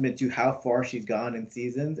a testament to how far she's gone in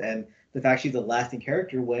seasons and the fact she's a lasting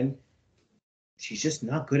character when she's just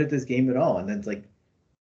not good at this game at all. And then it's like,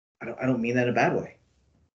 I don't mean that in a bad way.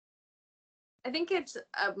 I think it's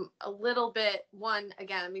a little bit,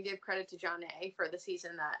 again, I'm going to give credit to John A for the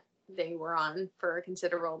season that they were on for a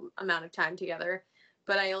considerable amount of time together.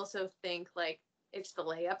 But I also think like it's the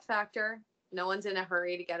layup factor. No one's in a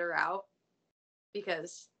hurry to get her out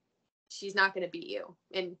because she's not going to beat you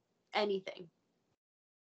in anything.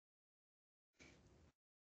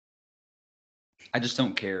 I just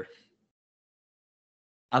don't care.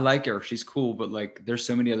 I like her. She's cool, but like there's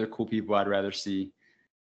so many other cool people I'd rather see.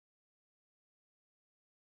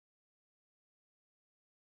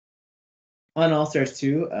 On All Stars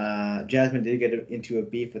 2, Jasmine did get into a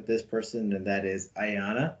beef with this person, and that is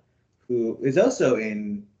Ayana, who is also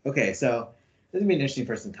in. Okay, so this is going to be an interesting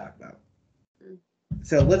person to talk about.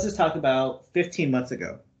 So let's just talk about 15 months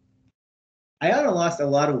ago. Ayana lost a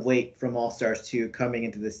lot of weight from All Stars 2 coming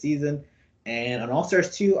into this season. And on All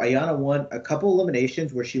Stars 2, Ayana won a couple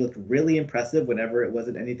eliminations where she looked really impressive whenever it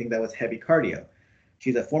wasn't anything that was heavy cardio.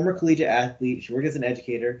 She's a former collegiate athlete. She worked as an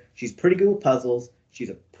educator. She's pretty good with puzzles. She's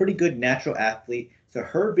a pretty good natural athlete. So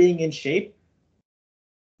her being in shape,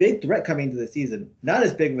 big threat coming into the season. Not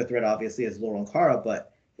as big of a threat, obviously, as Laurel and Cara,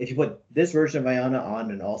 but if you put this version of Ayana on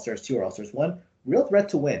an All Stars 2 or All Stars 1, real threat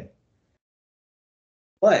to win.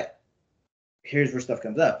 But here's where stuff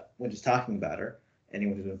comes up when just talking about her.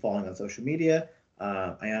 Anyone who's been following on social media,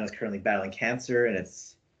 Ayana is currently battling cancer, and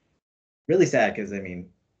it's really sad because, I mean,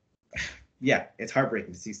 yeah, it's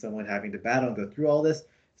heartbreaking to see someone having to battle and go through all this.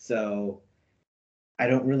 So I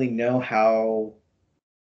don't really know how.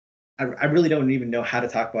 I really don't even know how to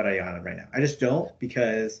talk about Ayana right now. I just don't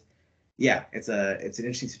because, yeah, it's an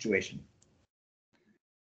interesting situation.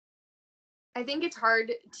 I think it's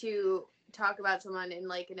hard to talk about someone in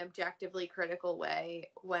like an objectively critical way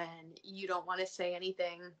when you don't want to say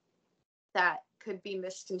anything that could be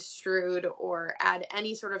misconstrued or add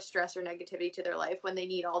any sort of stress or negativity to their life when they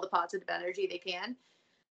need all the positive energy they can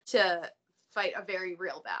to fight a very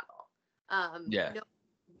real battle. Yeah.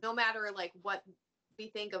 No matter like what we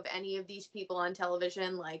think of any of these people on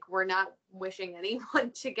television, like we're not wishing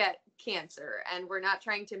anyone to get cancer, and we're not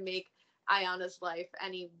trying to make Ayana's life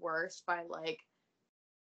any worse by like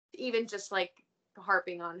even just like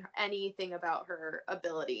harping on anything about her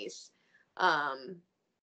abilities.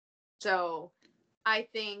 So I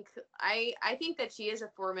think I think that she is a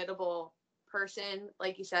formidable person,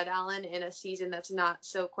 like you said, Allan, in a season that's not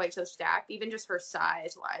so quite so stacked. Even just her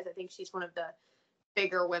size wise, I think she's one of the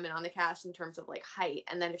bigger women on the cast in terms of like height.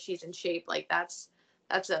 And then if she's in shape, like that's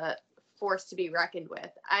a force to be reckoned with.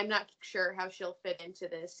 I'm not sure how she'll fit into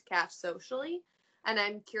this cast socially. And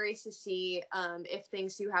I'm curious to see if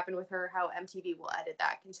things do happen with her, how MTV will edit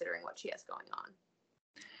that, considering what she has going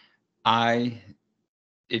on.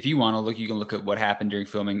 If you want to look, you can look at what happened during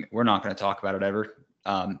filming. We're not going to talk about it ever.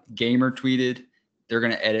 Gamer tweeted they're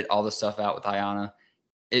going to edit all the stuff out with Ayana.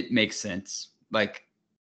 It makes sense. Like,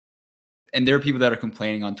 and there are people that are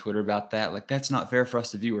complaining on Twitter about that. Like, that's not fair for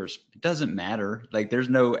us, the viewers. It doesn't matter. Like, there's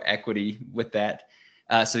no equity with that.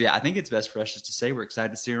 So yeah, I think it's best for us just to say we're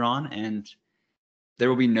excited to see her on, and there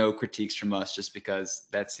will be no critiques from us just because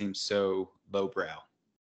that seems so lowbrow.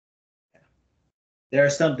 There are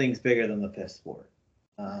some things bigger than the piss sport.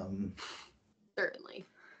 Certainly.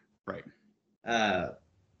 Right.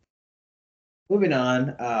 Moving on,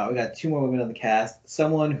 we got two more women on the cast.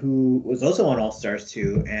 Someone who was also on All Stars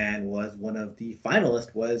 2 and was one of the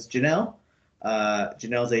finalists was Janelle.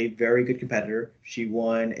 Janelle's a very good competitor. She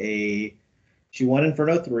won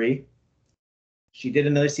Inferno 3. She did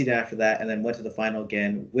another season after that and then went to the final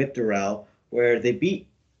again with Darrell, where they beat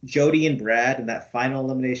Jody and Brad in that final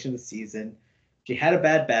elimination of the season. She had a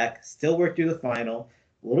bad back, still worked through the final.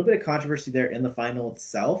 A little bit of controversy there in the final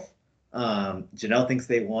itself. Janelle thinks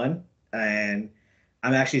they won, and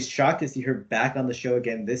I'm actually shocked to see her back on the show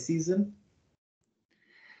again this season.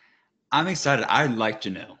 I'm excited. I like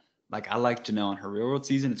Janelle. I like Janelle on her Real World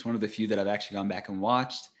season. It's one of the few that I've actually gone back and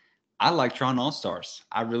watched. I liked her on All Stars.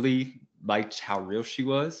 I really liked how real she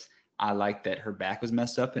was. I liked that her back was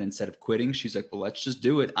messed up, and instead of quitting, she's like, well, let's just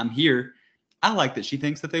do it. I'm here. I like that she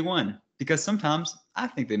thinks that they won, because sometimes I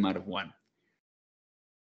think they might have won.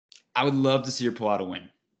 I would love to see her pull out a win.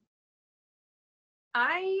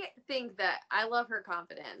 I think that I love her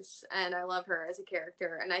confidence and I love her as a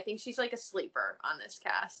character. And I think she's like a sleeper on this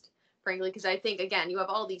cast, frankly, because I think, again, you have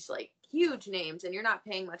all these like huge names and you're not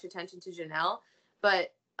paying much attention to Janelle.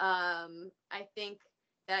 But I think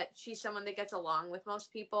that she's someone that gets along with most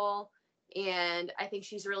people. And I think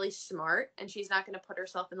she's really smart and she's not going to put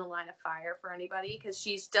herself in the line of fire for anybody because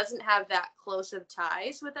she doesn't have that close of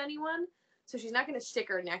ties with anyone. So she's not going to stick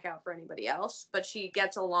her neck out for anybody else, but she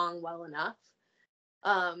gets along well enough.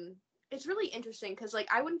 It's really interesting because like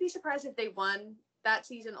I wouldn't be surprised if they won that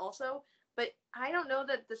season also, but I don't know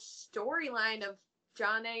that the storyline of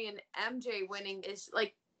John A and MJ winning is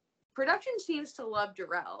like production seems to love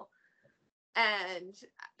Darrell, and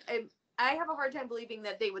I have a hard time believing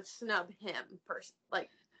that they would snub him like.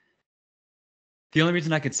 The only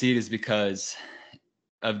reason I could see it is because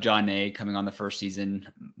of John A coming on the first season,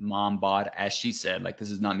 mom bod, as she said, like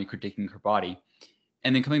this is not me critiquing her body,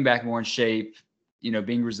 and then coming back more in shape,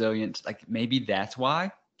 being resilient, like maybe that's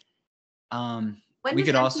why. When we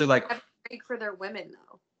could also like have a break for their women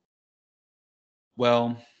though.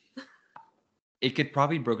 Well, it could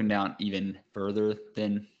probably be broken down even further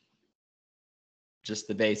than just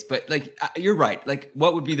the base, but like you're right. Like,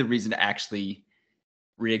 what would be the reason to actually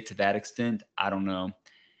rig to that extent? I don't know.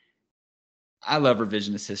 I love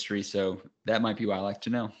revisionist history, so that might be why I like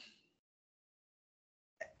to know.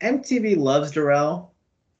 MTV loves Darrell,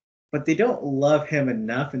 but they don't love him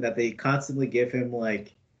enough in that they constantly give him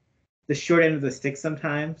like the short end of the stick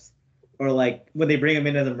sometimes. Or like when they bring him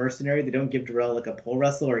in as a mercenary, they don't give Darrell like a pole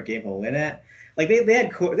wrestle or a game he'll win at. Like they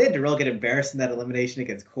had Darrell get embarrassed in that elimination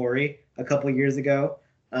against Corey a couple of years ago.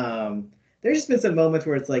 There's just been some moments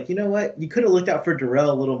where it's like, you know what, you could have looked out for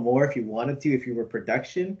Darrell a little more if you wanted to, if you were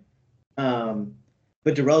production.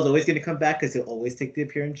 But Darrell's always going to come back because he'll always take the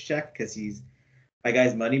appearance check because he's my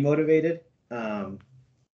guy's money motivated. Well,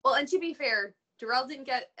 and to be fair, Darrell didn't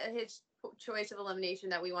get his choice of elimination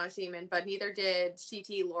that we want to see him in, but neither did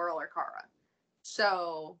CT, Laurel, or Cara.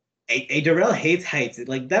 So Darrell hates heights.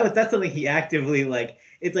 Like that's something he actively like.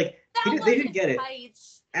 It's like That they didn't wasn't get it.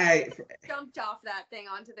 heights. I, Jumped off that thing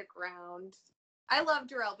onto the ground. I love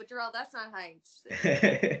Darrell, but Darrell, that's not heights.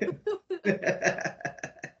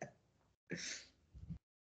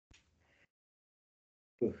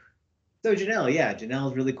 So Janelle, yeah,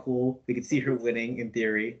 Janelle is really cool. We could see her winning in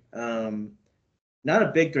theory. Not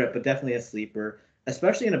a big threat, but definitely a sleeper,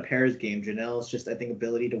 especially in a pairs game. Janelle's just, I think,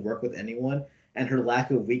 ability to work with anyone and her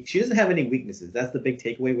lack of weak. She doesn't have any weaknesses. That's the big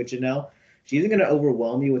takeaway with Janelle. She isn't going to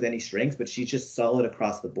overwhelm you with any strengths, but she's just solid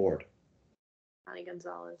across the board. Johnny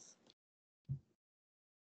Gonzalez.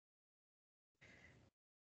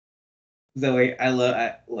 Zoe,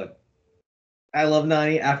 look. I love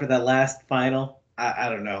Nani after that last final. I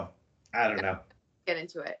don't know. I don't know. Get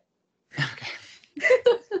into it. Okay.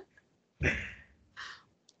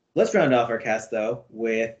 Let's round off our cast though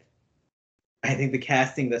with, I think, the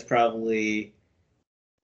casting that's probably,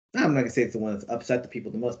 I'm not gonna say it's the one that's upset the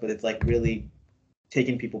people the most, but it's like really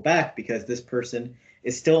taking people back because this person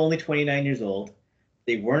is still only 29 years old.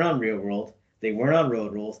 They weren't on Real World. They weren't on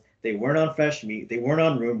Road Rules. They weren't on Fresh Meat. They weren't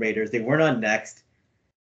on Room Raiders. They weren't on Next.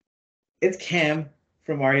 It's Cam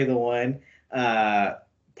from Are You the One?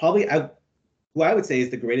 Probably who I would say is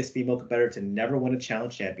the greatest female competitor to never win a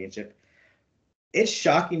challenge championship. It's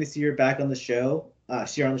shocking to see her back on the show.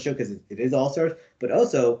 See her on the show because it is All Stars, but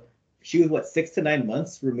also she was what 6 to 9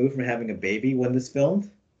 months removed from having a baby when this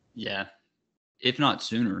filmed. Yeah, if not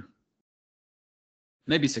sooner.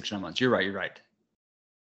 Maybe 6 or 9 months. You're right. You're right.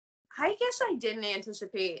 I guess I didn't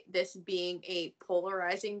anticipate this being a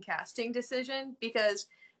polarizing casting decision because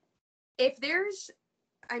if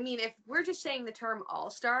we're just saying the term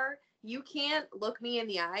all-star, you can't look me in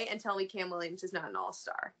the eye and tell me Cam Williams is not an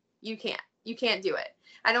all-star. You can't. You can't do it.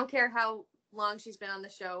 I don't care how long she's been on the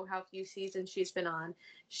show, how few seasons she's been on.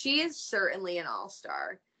 She is certainly an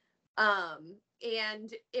all-star.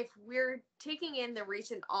 And if we're taking in the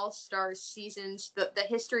recent all-star seasons, the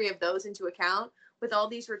history of those into account, with all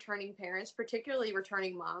these returning parents, particularly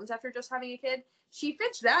returning moms after just having a kid, she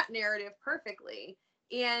fits that narrative perfectly.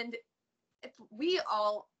 And if we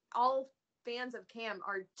all fans of Cam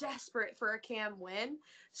are desperate for a Cam win.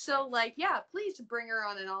 So like, yeah, please bring her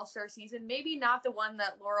on an all-star season. Maybe not the one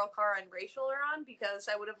that Laurel, Cara, and Rachel are on, because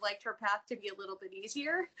I would have liked her path to be a little bit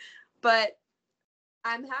easier. But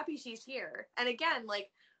I'm happy she's here. And again,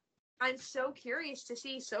 like, I'm so curious to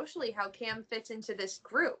see socially how Cam fits into this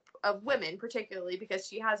group of women, particularly because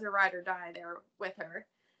she has her ride or die there with her.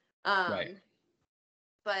 Right.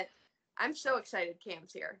 But I'm so excited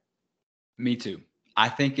Cam's here. Me too. I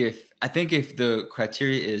think if the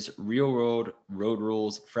criteria is Real World, Road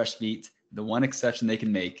Rules, Fresh Meat, the one exception they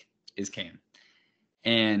can make is Cam.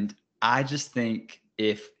 And I just think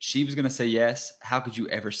if she was going to say yes, how could you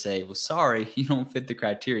ever say, well, sorry, you don't fit the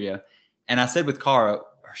criteria? And I said with Cara,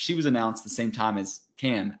 she was announced the same time as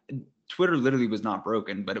Cam. Twitter literally was not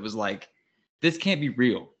broken, but it was like, this can't be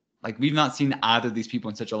real. Like, we've not seen either of these people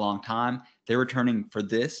in such a long time. They're returning for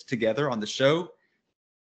this together on the show.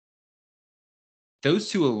 Those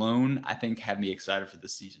two alone, I think, have me excited for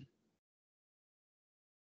this season.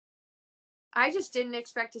 I just didn't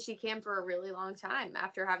expect to see Cam for a really long time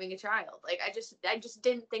after having a child. Like, I just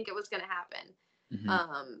didn't think it was going to happen.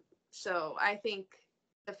 Mm-hmm. So I think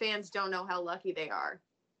the fans don't know how lucky they are.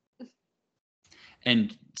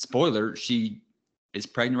 And spoiler, she is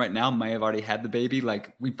pregnant right now, may have already had the baby.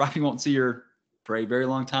 Like, we probably won't see her for a very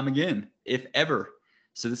long time again, if ever.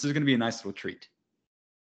 So this is going to be a nice little treat.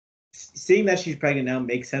 Seeing that she's pregnant now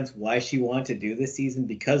makes sense why she wanted to do this season,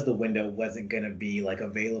 because the window wasn't going to be like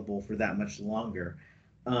available for that much longer.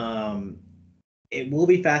 It will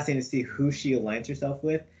be fascinating to see who she aligns herself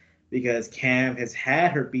with, because Cam has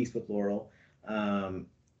had her beef with Laurel, and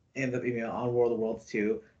on World of Worlds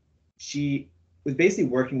too. She was basically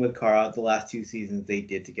working with Cara the last 2 seasons they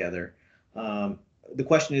did together. The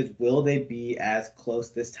question is, will they be as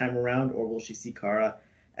close this time around, or will she see Cara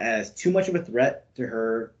as too much of a threat to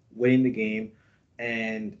her winning the game?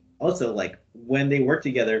 And also, like, when they worked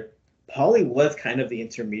together, Polly was kind of the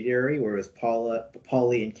intermediary, whereas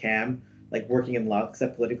Polly and Cam like working in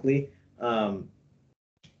lockstep politically.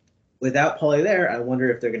 Without Polly there, I wonder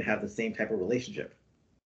if they're going to have the same type of relationship.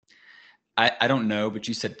 I don't know, but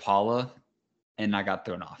you said Paula, and I got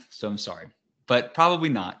thrown off. So I'm sorry. But probably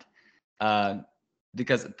not.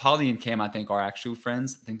 Because Polly and Cam, I think, are actual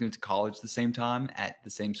friends. I think they went to college the same time at the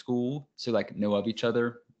same school. So, like, know of each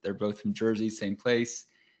other. They're both from Jersey, same place.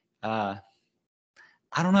 I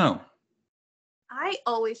don't know. I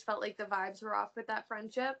always felt like the vibes were off with that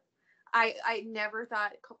friendship. I never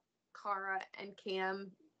thought Cara and Cam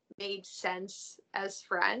made sense as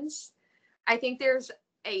friends. I think there's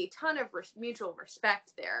a ton of mutual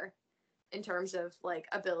respect there in terms of like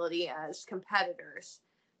ability as competitors.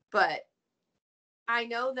 But I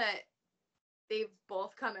know that they've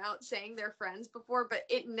both come out saying they're friends before, but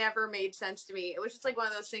it never made sense to me. It was just like one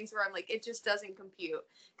of those things where I'm like, it just doesn't compute.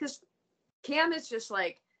 Because Cam is just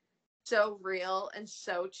like so real and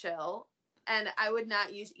so chill. And I would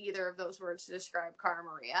not use either of those words to describe Cara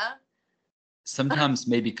Maria. Sometimes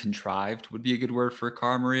maybe contrived would be a good word for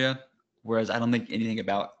Cara Maria, whereas I don't think anything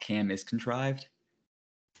about Cam is contrived.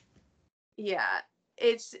 Yeah,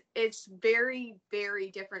 it's very, very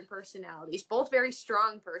different personalities, both very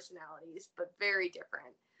strong personalities, but very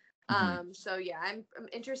different. So yeah, I'm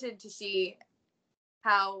interested to see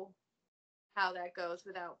how that goes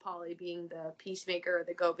without Polly being the peacemaker or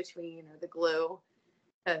the go-between or the glue,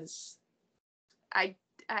 because I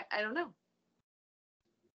don't know.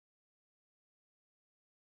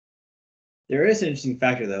 There is an interesting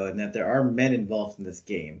factor though, in that there are men involved in this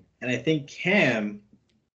game, and I think Cam.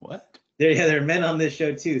 What? There are men on this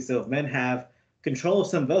show too. So if men have control of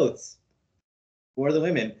some votes for the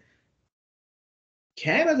women,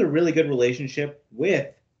 Cam has a really good relationship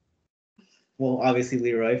with, well, obviously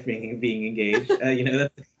Leroy being engaged.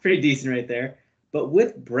 That's pretty decent right there. But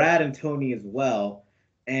with Brad and Tony as well.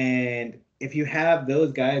 And if you have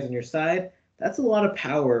those guys on your side, that's a lot of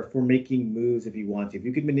power for making moves if you want to. If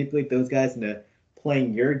you could manipulate those guys into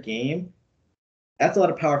playing your game, that's a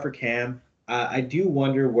lot of power for Cam. I do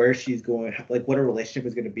wonder where she's going, like what her relationship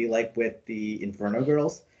is going to be like with the Inferno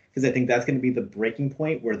girls, because I think that's going to be the breaking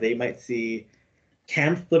point where they might see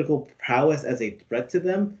Cam's political prowess as a threat to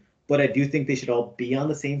them. But I do think they should all be on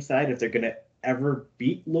the same side if they're going to ever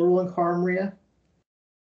beat Laurel and Cara Maria.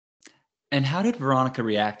 And how did Veronica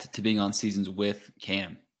react to being on seasons with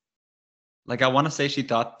Cam? Like, I want to say she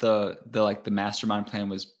thought the mastermind plan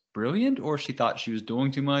was brilliant, or she thought she was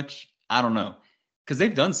doing too much. I don't know, because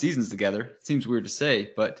they've done seasons together. It seems weird to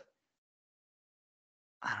say, but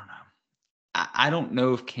I don't know. I don't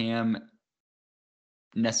know if Cam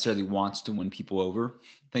necessarily wants to win people over.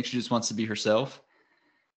 I think she just wants to be herself.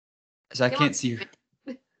 So I can't see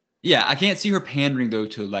her. Yeah, I can't see her pandering though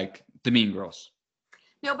to like the Mean Girls.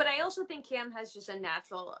 No, but I also think Cam has just a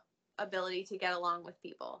natural ability to get along with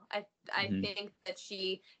people. I think that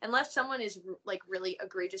she, unless someone is like really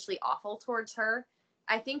egregiously awful towards her,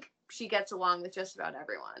 I think she gets along with just about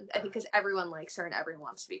everyone. I think because everyone likes her and everyone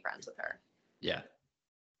wants to be friends with her. Yeah.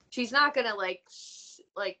 She's not gonna like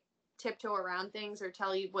tiptoe around things or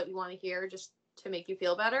tell you what you want to hear just to make you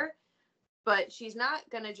feel better. But she's not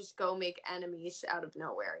gonna just go make enemies out of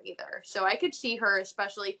nowhere either. So I could see her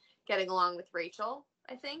especially getting along with Rachel,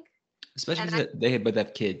 I think. Especially because they both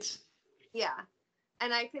have kids. Yeah.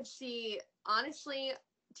 And I could see, honestly,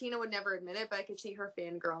 Tina would never admit it, but I could see her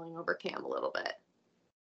fangirling over Cam a little bit.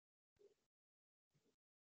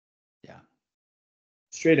 Yeah.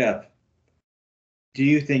 Straight up, do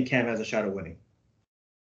you think Cam has a shot at winning?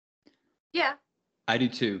 Yeah. I do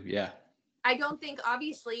too, yeah. I don't think,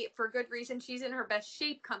 obviously, for good reason, she's in her best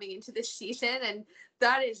shape coming into this season, and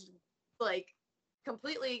that is, like,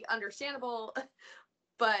 completely understandable.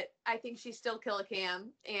 But I think she's still kill a Cam,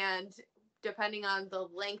 and depending on the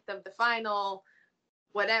length of the final,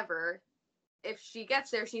 whatever, if she gets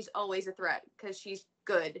there, she's always a threat because she's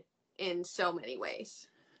good in so many ways.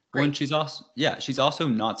 Well, and she's also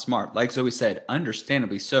not smart. Like Zoe said,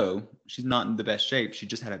 understandably so. She's not in the best shape. She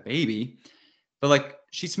just had a baby. But like,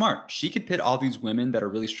 she's smart. She could pit all these women that are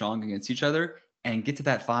really strong against each other and get to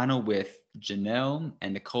that final with Janelle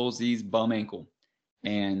and Nicole Z's bum ankle.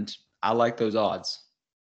 And I like those odds.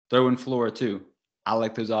 Throw in Flora too. I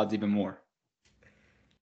like those odds even more.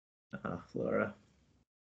 Flora.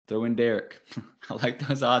 Throw in Derek. I like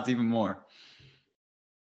those odds even more.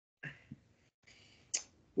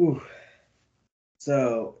 Ooh.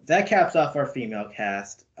 So that caps off our female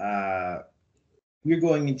cast. We're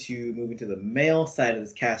going to move into the male side of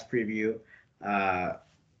this cast preview.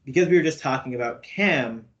 Because we were just talking about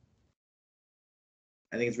Cam,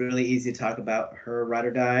 I think it's really easy to talk about her ride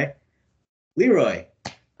or die. Leroy.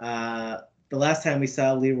 The last time we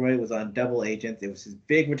saw Leroy was on Double Agents. It was his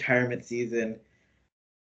big retirement season.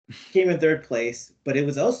 Came in third place, but it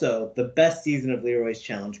was also the best season of Leroy's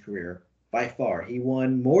challenge career by far. He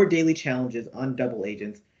won more daily challenges on Double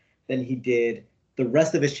Agents than he did the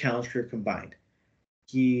rest of his challenge career combined.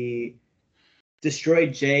 He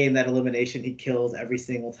destroyed Jay in that elimination. He kills every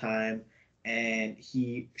single time, and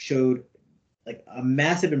he showed like a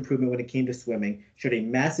massive improvement when it came to swimming, showed a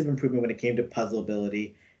massive improvement when it came to puzzle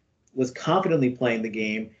ability, was confidently playing the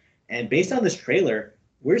game. And based on this trailer,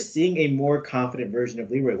 we're seeing a more confident version of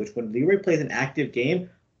Leroy, which when Leroy plays an active game,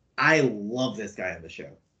 I love this guy on the show.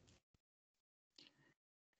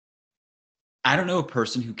 I don't know a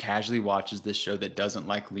person who casually watches this show that doesn't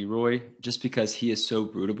like Leroy just because he is so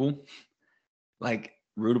rootable. Like,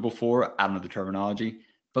 rootable for, I don't know the terminology,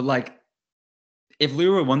 but like, if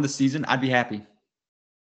Leroy won the season, I'd be happy.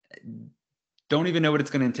 Don't even know what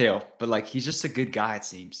it's going to entail, but like, he's just a good guy, it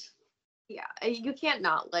seems. Yeah, you can't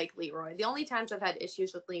not like Leroy. The only times I've had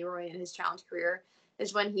issues with Leroy in his challenge career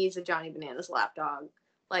is when he's a Johnny Bananas lapdog.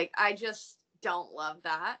 Like, I just don't love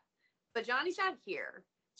that. But Johnny's not here.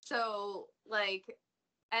 So, like,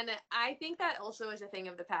 and I think that also is a thing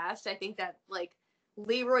of the past. I think that, like,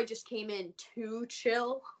 Leroy just came in too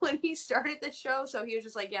chill when he started the show. So he was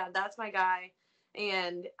just like, yeah, that's my guy.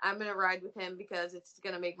 And I'm going to ride with him because it's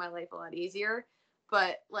going to make my life a lot easier.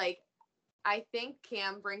 But, like, I think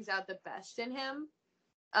Cam brings out the best in him.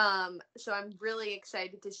 So I'm really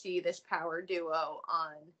excited to see this power duo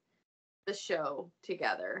on the show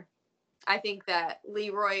together. I think that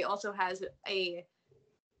Leroy also has a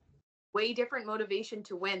way different motivation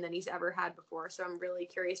to win than he's ever had before. So I'm really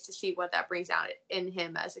curious to see what that brings out in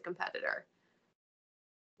him as a competitor.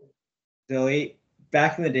 Zoe,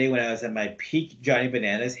 back in the day when I was at my peak Johnny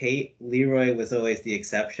Bananas hate, Leroy was always the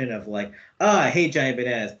exception of like, I hate Johnny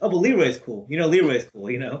Bananas. Oh, but Leroy's cool. Leroy's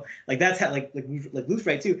cool. Like that's how like Luke's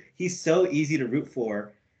right too. He's so easy to root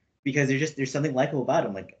for because there's something likable about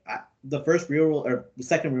him. Like the first Real World or the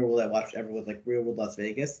second Real World I watched ever was like Real World Las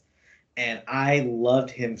Vegas, and I loved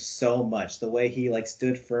him so much. The way he like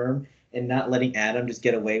stood firm and not letting Adam just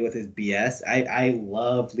get away with his BS. I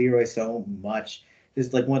love Leroy so much.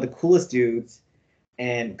 He's like one of the coolest dudes.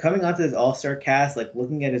 And coming onto this all-star cast, like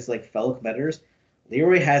looking at his like fellow competitors,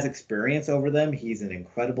 Leroy has experience over them. He's in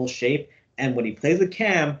incredible shape. And when he plays with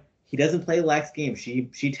Cam, he doesn't play lax game.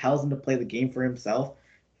 She tells him to play the game for himself.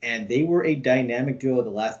 And they were a dynamic duo the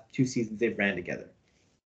last 2 seasons they've ran together.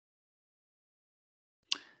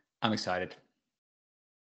 I'm excited.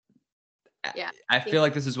 Yeah. I feel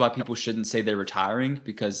like this is why people shouldn't say they're retiring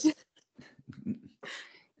because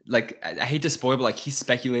like I hate to spoil, but like he's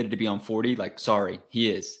speculated to be on 40. Like, sorry, he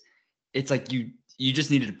is. It's like you just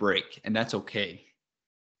needed a break, and that's okay.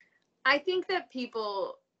 I think that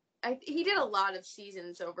he did a lot of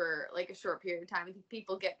seasons over like a short period of time. I think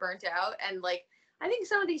people get burnt out, and like I think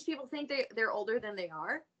some of these people think they're older than they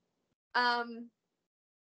are,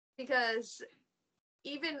 because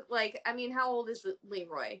even like I mean, how old is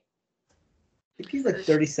Leroy? I think he's like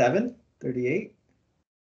 37, 38.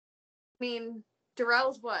 I mean,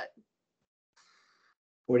 Darrell's what?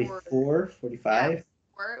 44, 45. Yeah,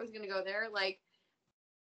 where it was gonna go there, like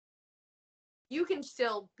you can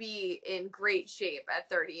still be in great shape at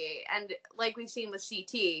 38, and like we've seen with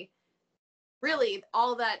CT, really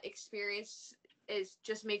all that experience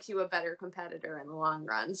just makes you a better competitor in the long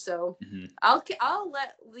run. So I'll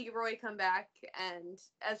let Leroy come back, and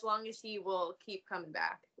as long as he will keep coming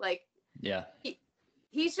back, like yeah,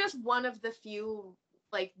 he's just one of the few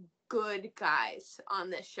like good guys on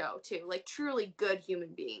this show too, like truly good human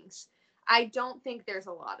beings. I don't think there's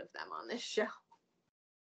a lot of them on this show.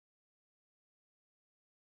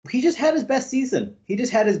 He just had his best season. He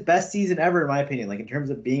just had his best season ever, in my opinion, like in terms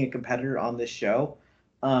of being a competitor on this show.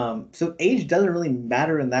 So age doesn't really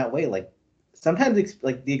matter in that way. Like sometimes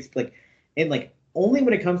only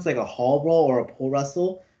when it comes to like a hall brawl or a pole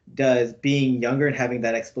wrestle does being younger and having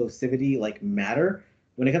that explosivity like matter.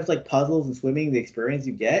 When it comes to like puzzles and swimming, the experience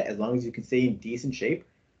you get, as long as you can stay in decent shape,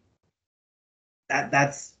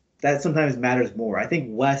 that sometimes matters more. I think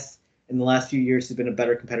Wes in the last few years has been a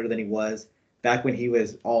better competitor than he was back when he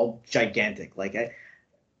was all gigantic.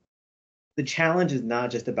 The challenge is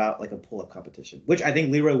not just about like a pull-up competition, which I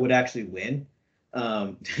think Leroy would actually win.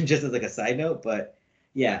 Just as like a side note, but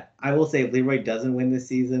yeah, I will say if Leroy doesn't win this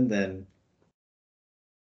season, then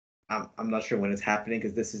I'm not sure when it's happening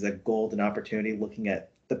because this is a golden opportunity looking at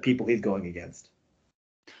the people he's going against.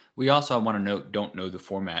 We also, I want to note, don't know the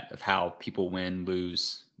format of how people win,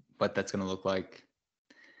 lose, what that's going to look like.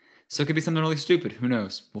 So it could be something really stupid. Who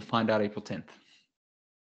knows? We'll find out April 10th.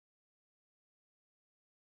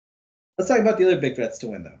 Let's talk about the other big threats to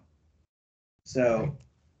win, though. So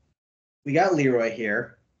we got Leroy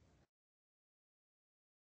here.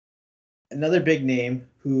 Another big name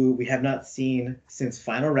who we have not seen since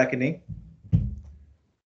Final Reckoning.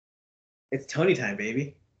 It's Tony time,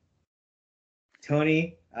 baby.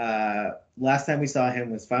 Tony, last time we saw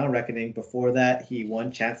him was Final Reckoning. Before that, he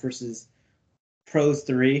won Champs versus Pros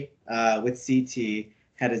 3 with CT,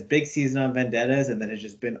 had his big season on Vendettas, and then has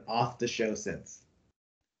just been off the show since.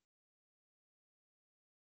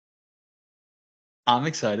 I'm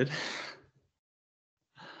excited.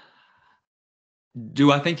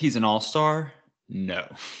 Do I think he's an all-star? No.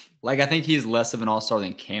 Like, I think he's less of an all-star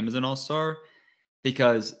than Cam is an all-star.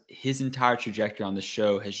 because his entire trajectory on the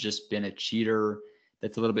show has just been a cheater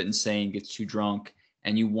that's a little bit insane, gets too drunk,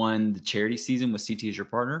 and you won the charity season with CT as your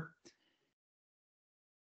partner.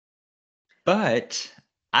 But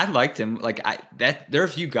I liked him. Like there are a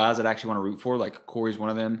few guys that I actually want to root for. Like Corey's one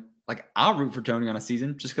of them. Like I'll root for Tony on a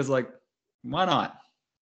season just because, like, why not?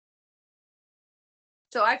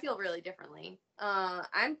 So I feel really differently.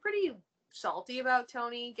 I'm pretty salty about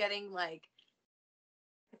Tony getting like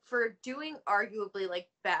for doing arguably like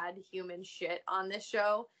bad human shit on this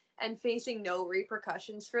show and facing no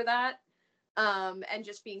repercussions for that. And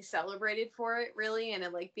just being celebrated for it really, and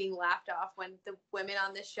it, like being laughed off when the women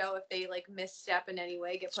on this show, if they like misstep in any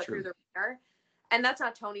way, get put through the ringer. And that's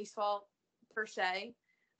not Tony's fault per se,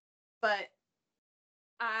 but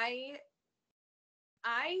I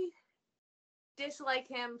dislike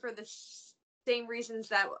him for the same reasons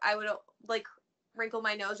that I would like wrinkle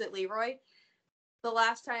my nose at Leroy. The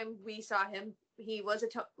last time we saw him, he was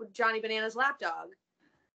Johnny Bananas lapdog.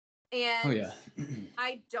 And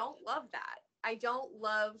I don't love that. I don't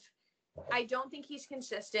think he's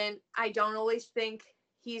consistent. I don't always think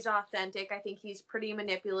he's authentic. I think he's pretty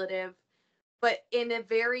manipulative, but in a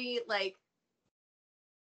very like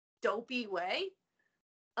dopey way.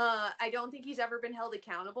 I don't think he's ever been held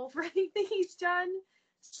accountable for anything he's done.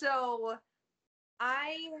 So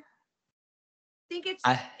I think it's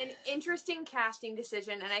an interesting casting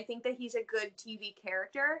decision, and I think that he's a good TV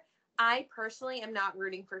character. I personally am not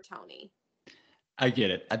rooting for Tony. I get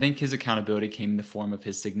it. I think his accountability came in the form of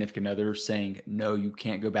his significant other saying, no, you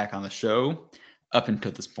can't go back on the show up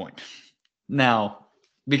until this point. Now,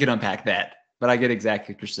 we could unpack that, but I get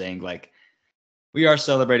exactly what you're saying. Like, we are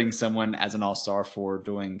celebrating someone as an all-star for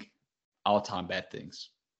doing all-time bad things.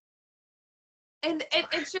 And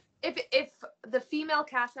it's just, if the female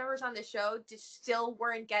cast members on the show just still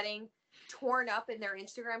weren't getting torn up in their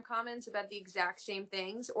Instagram comments about the exact same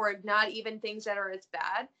things, or not even things that are as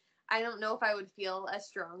bad, I don't know if I would feel as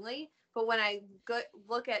strongly. But when I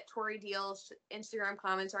look at Tori Deal's Instagram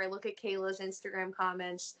comments, or I look at Kayla's Instagram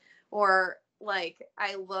comments, or like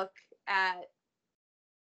I look at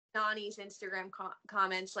Nani's Instagram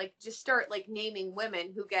comments, like just start like naming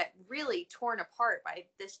women who get really torn apart by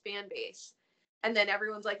this fan base. And then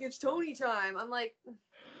everyone's like, it's Tony time. I'm like,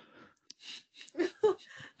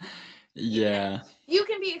 yeah. You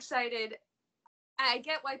can be excited. I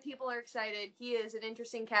get why people are excited. He is an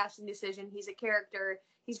interesting casting decision. He's a character.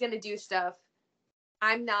 He's going to do stuff.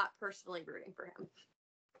 I'm not personally rooting for him.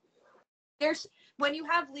 When you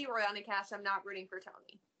have Leroy on a cast, I'm not rooting for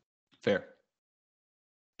Tony. Fair.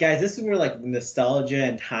 Guys, this is where like nostalgia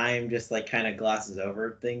and time just like kind of glosses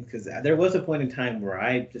over things, because there was a point in time where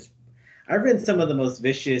I've written some of the most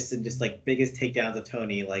vicious and just like biggest takedowns of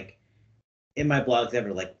Tony like in my blogs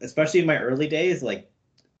ever. Like especially in my early days, like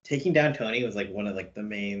taking down Tony was like one of like the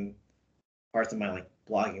main parts of my like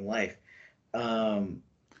blogging life.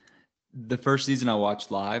 The first season I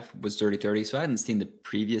watched live was Dirty 30, so I hadn't seen the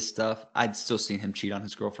previous stuff. I'd still seen him cheat on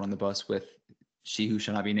his girlfriend on the bus with she who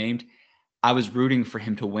shall not be named. I was rooting for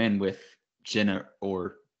him to win with Jenna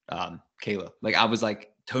or Kayla. Like I was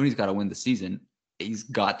like, Tony's got to win the season. He's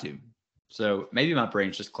got to. So maybe my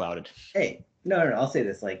brain's just clouded. Hey, no, I'll say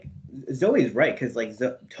this. Like Zoe's right, because like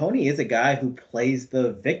Tony is a guy who plays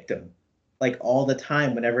the victim like all the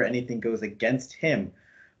time whenever anything goes against him.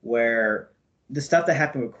 Where the stuff that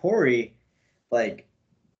happened with Corey, like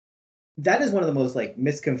that is one of the most like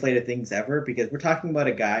misconflated things ever, because we're talking about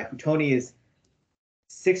a guy who Tony is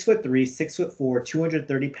 6'3", 6'4",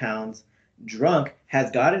 230 pounds, drunk,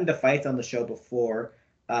 has gotten into fights on the show before,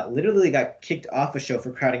 literally got kicked off a show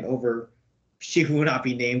for crowding over She Who Will Not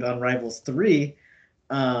Be Named on Rivals 3,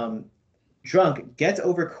 drunk, gets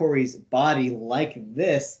over Corey's body like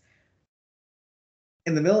this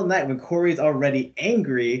in the middle of the night when Corey's already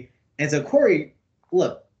angry. And so Corey,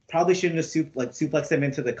 look, probably shouldn't have suplexed him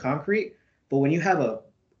into the concrete, but when you have a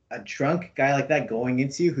drunk guy like that going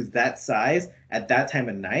into you who's that size at that time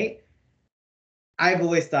of night, I've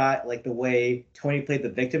always thought like the way Tony played the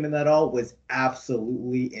victim in that all was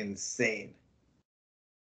absolutely insane.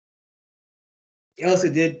 He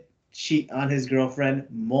also did cheat on his girlfriend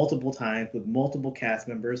multiple times with multiple cast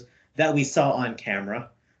members that we saw on camera.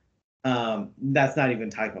 That's not even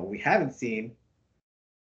talking about what we haven't seen.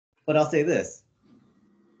 But I'll say this.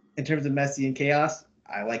 In terms of messy and chaos,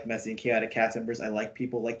 I like messy and chaotic cast members. I like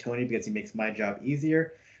people like Tony because he makes my job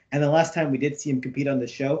easier. And the last time we did see him compete on the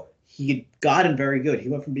show, he had gotten very good. He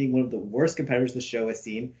went from being one of the worst competitors the show has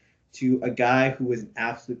seen to a guy who was an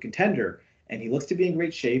absolute contender. And he looks to be in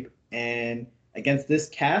great shape. And against this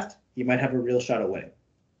cast, he might have a real shot at winning.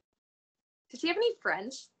 Does he have any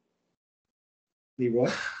friends?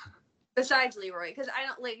 Leroy? Besides Leroy, because I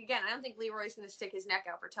don't think Leroy's going to stick his neck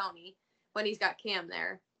out for Tony when he's got Cam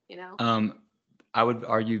there. You know. I would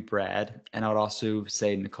argue Brad, and I would also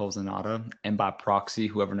say Nicole Zanata, and by proxy,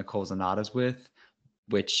 whoever Nicole Zanata's with,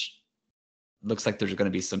 which looks like there's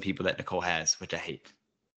going to be some people that Nicole has, which I hate.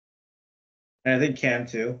 And I think Cam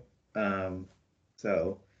too.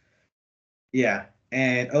 So, yeah.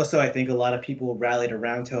 And also, I think a lot of people rallied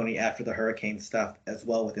around Tony after the hurricane stuff as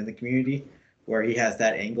well within the community, where he has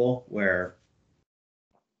that angle where,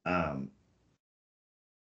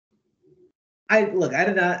 I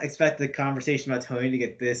did not expect the conversation about Tony to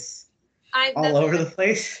get this all over the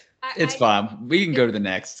place. It's fine. We can go to the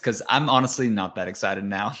next because I'm honestly not that excited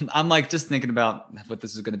now. I'm like just thinking about what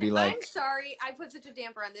this is going to be like. I'm sorry I put such a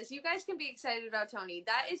damper on this. You guys can be excited about Tony.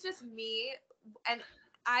 That is just me, and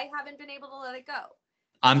I haven't been able to let it go.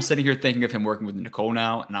 I'm sitting here thinking of him working with Nicole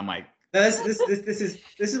now, and I'm like, no, this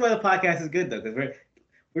is why the podcast is good though, because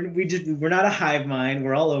we're not a hive mind.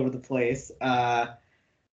 We're all over the place.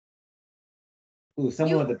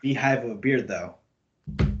 Someone with a beehive of a beard though.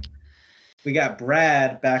 We got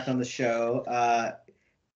Brad back on the show.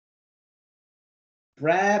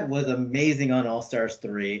 Brad was amazing on All Stars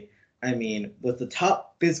 3. I mean, was the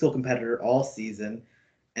top physical competitor all season,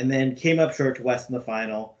 and then came up short to West in the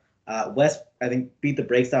final. West, I think, beat the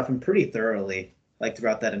brakes off him pretty thoroughly, like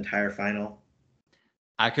throughout that entire final.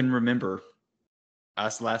 I can remember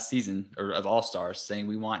us last season of All Stars saying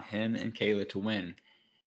we want him and Kayla to win.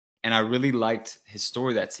 And I really liked his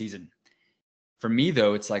story that season. For me,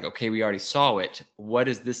 though, it's like, okay, we already saw it. What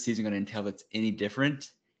is this season going to entail that's any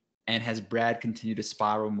different? And has Brad continued to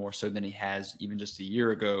spiral more so than he has even just a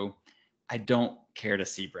year ago? I don't care to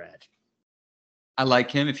see Brad. I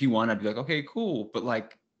like him. If he won, I'd be like, okay, cool. But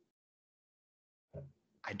like,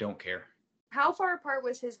 I don't care. How far apart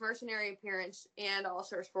was his mercenary appearance and All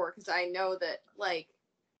Stars 4? Because I know that, like...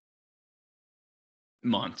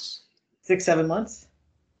 Months. 6-7 months?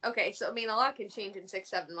 Okay, so, I mean, a lot can change in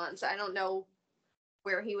 6-7 months. I don't know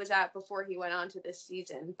where he was at before he went on to this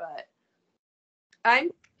season, but...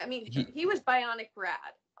 he was Bionic Brad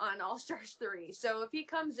on All Stars 3. So if he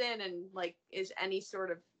comes in and, like, is in any sort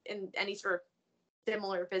of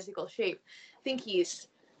similar physical shape, I think he's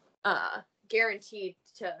guaranteed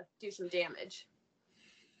to do some damage.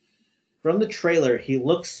 From the trailer, he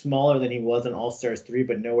looks smaller than he was in All Stars 3,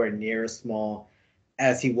 but nowhere near as small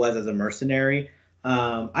as he was as a mercenary.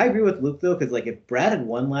 I agree with Luke, though, because like if Brad had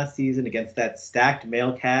won last season against that stacked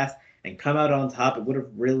male cast and come out on top, it would have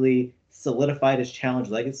really solidified his challenge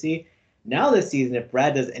legacy. Now this season, if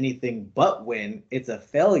Brad does anything but win, it's a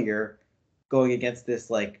failure going against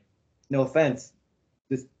this, like, no offense,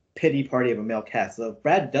 this pity party of a male cast. So if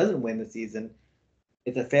Brad doesn't win this season,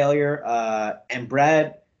 it's a failure. And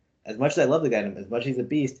Brad, as much as I love the guy, as much as he's a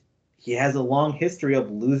beast, he has a long history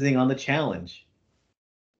of losing on the challenge.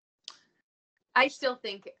 I still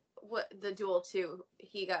think the duel 2,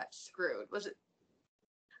 he got screwed.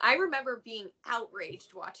 I remember being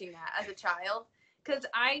outraged watching that as a child because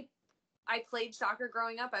I played soccer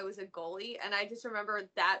growing up. I was a goalie, and I just remember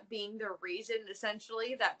that being the reason,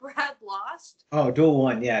 essentially, that Brad lost. Oh, duel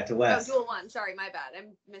 1, yeah, to West. Oh, duel 1. Sorry, my bad. I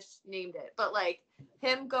misnamed it. But, like,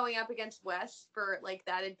 him going up against West for, like,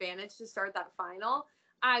 that advantage to start that final,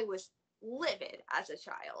 I was livid as a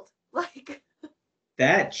child. Like...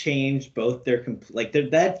 That changed both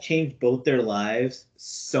that changed both their lives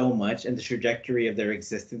so much and the trajectory of their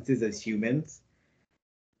existences as humans.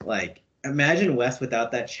 Like, imagine Wes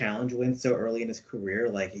without that challenge win so early in his career.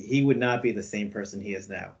 Like, he would not be the same person he is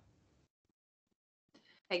now.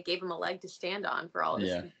 I gave him a leg to stand on for all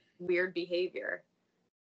his weird behavior.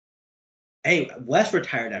 Hey, Wes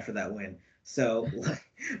retired after that win. So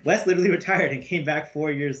Wes literally retired and came back 4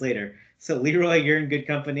 years later. So Leroy, you're in good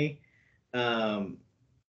company.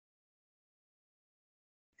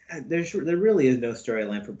 There really is no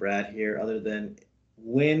storyline for Brad here other than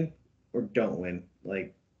win or don't win.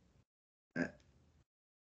 Like,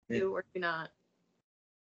 do or do not.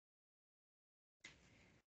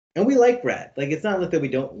 And we like Brad. Like, it's not like that we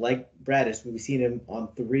don't like Brad. It's we've seen him on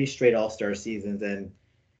 3 straight All-Star seasons, and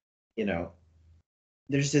there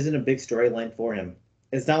just isn't a big storyline for him.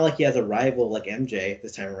 It's not like he has a rival like MJ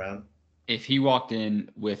this time around. If he walked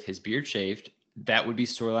in with his beard shaved, that would be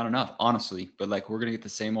storyline enough, honestly. But like, we're gonna get the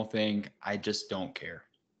same old thing. I just don't care.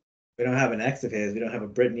 We don't have an ex of his. We don't have a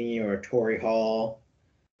Brittany or a Tori Hall.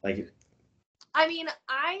 Like, I mean,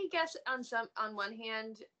 I guess on one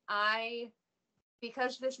hand,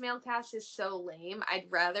 because this male cast is so lame, I'd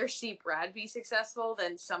rather see Brad be successful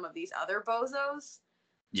than some of these other bozos.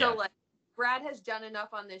 Yeah. So like, Brad has done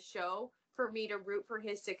enough on this show for me to root for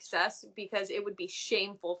his success because it would be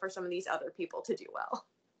shameful for some of these other people to do well.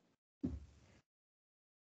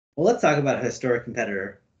 Well, let's talk about a historic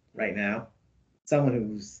competitor right now. Someone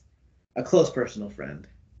who's a close personal friend.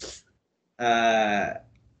 Uh,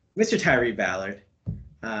 Mr. Tyree Ballard,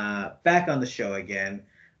 back on the show again.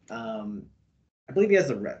 Um, I believe he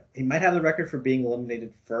has he might have the record for being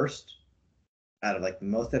eliminated first out of like the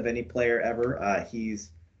most of any player ever.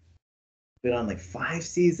 He's been on like 5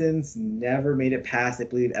 seasons, never made it past, I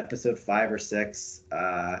believe, episode 5 or 6.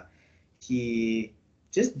 He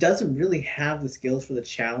just doesn't really have the skills for the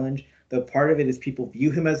challenge. Though part of it is people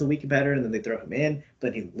view him as a weak competitor and then they throw him in,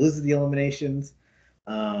 but he loses the eliminations.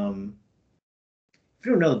 If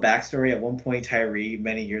you don't know the backstory, at one point Tyree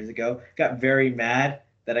many years ago got very mad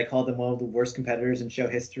that I called him one of the worst competitors in show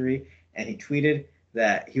history, and he tweeted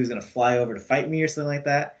that he was going to fly over to fight me or something like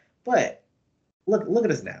that. But look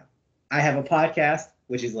at us now. I have a podcast,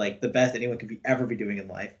 which is like the best anyone could ever be doing in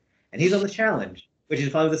life, and he's on the challenge, which is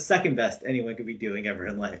probably the second best anyone could be doing ever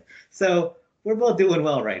in life. So we're both doing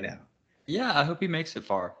well right now. Yeah, I hope he makes it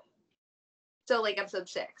far. So like episode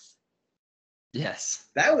 6. Yes.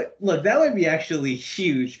 That would be actually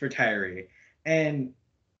huge for Tyree. And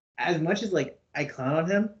as much as like I clown on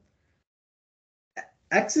him,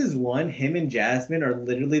 X is one. Him and Jasmine are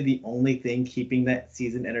literally the only thing keeping that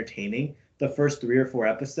season entertaining. The first 3 or 4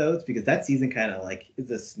 episodes, because that season kind of like is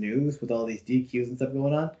a snooze with all these DQs and stuff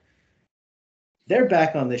going on. They're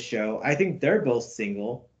back on this show. I think they're both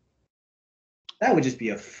single. That would just be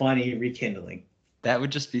a funny rekindling. That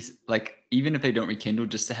would just be like, even if they don't rekindle,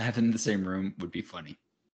 just to have them in the same room would be funny.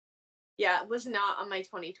 Yeah, it was not on my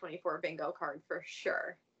 2024 bingo card for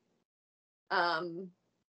sure. Can't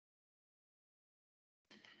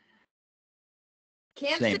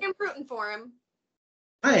Same. say I'm rooting for him.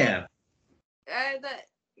 I am. That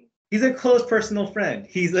He's a close personal friend.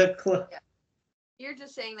 He's a close. Yeah. You're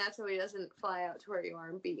just saying that so he doesn't fly out to where you are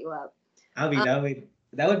and beat you up.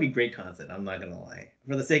 That would be great content. I'm not gonna lie.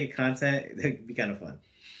 For the sake of content, it'd be kind of fun.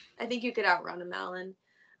 I think you could outrun him, Allan.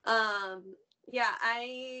 Yeah,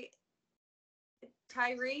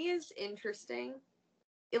 Tyree is interesting.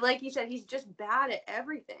 Like you said, he's just bad at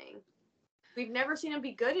everything. We've never seen him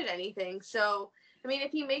be good at anything. So, I mean,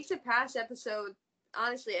 if he makes it past episode,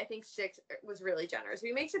 honestly, I think 6 was really generous. If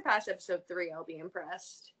he makes it past episode 3, I'll be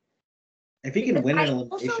impressed. If he can win an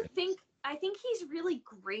elimination. I think he's really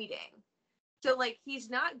grating. So, like, he's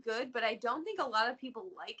not good, but I don't think a lot of people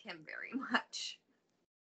like him very much.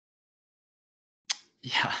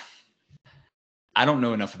 Yeah. I don't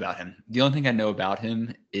know enough about him. The only thing I know about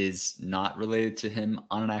him is not related to him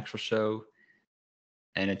on an actual show,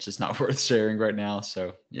 and it's just not worth sharing right now.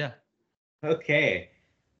 So yeah. Okay.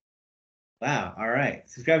 Wow. All right.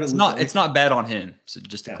 Subscribe to It's not bad on him. So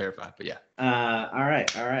just to clarify, but yeah. All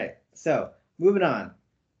right. So moving on.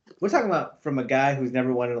 We're talking about from a guy who's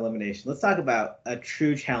never won an elimination. Let's talk about a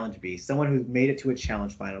true challenge beast, someone who's made it to a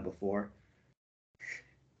challenge final before.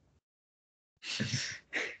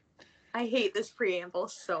 I hate this preamble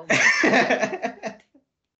so much.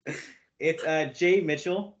 It's Jay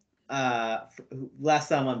Mitchell. Last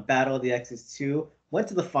time on Battle of the X's 2, went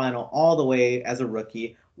to the final all the way as a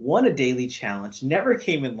rookie, won a daily challenge, never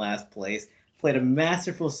came in last place, played a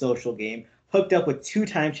masterful social game, hooked up with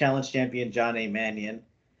 2-time challenge champion John A. Mannion.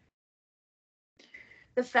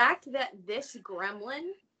 The fact that this gremlin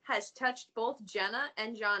has touched both Jenna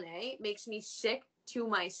and John A makes me sick to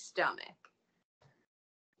my stomach.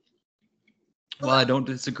 Well, I don't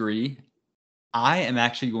disagree. I am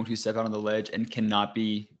actually going to step out on the ledge and cannot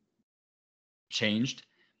be changed.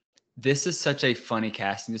 This is such a funny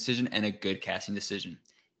casting decision and a good casting decision.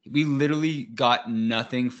 We literally got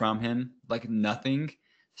nothing from him, like nothing.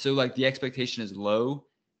 So like the expectation is low.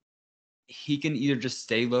 He can either just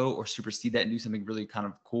stay low or supersede that and do something really kind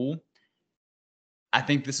of cool. I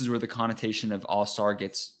think this is where the connotation of all-star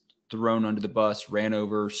gets thrown under the bus, ran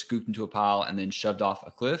over, scooped into a pile, and then shoved off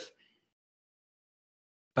a cliff.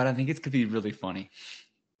 But I think it could be really funny.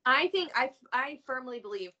 I firmly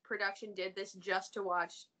believe production did this just to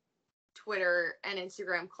watch Twitter and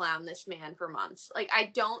Instagram clown this man for months. Like,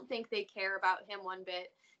 I don't think they care about him one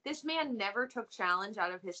bit. This man never took challenge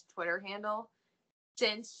out of his Twitter handle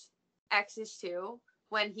since X's 2,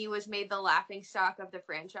 when he was made the laughing stock of the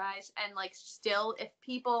franchise. And like, still, if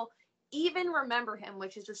people even remember him,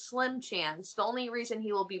 which is a slim chance, the only reason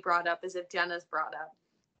he will be brought up is if Jenna's brought up.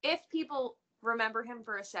 If people remember him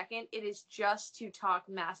for a second, it is just to talk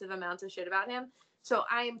massive amounts of shit about him. So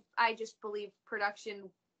I just believe production,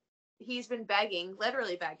 he's been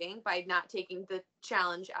literally begging by not taking the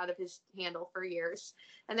challenge out of his handle for years.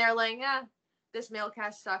 And they're like, this male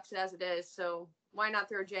cast sucks as it is, so why not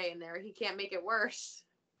throw Jay in there? He can't make it worse.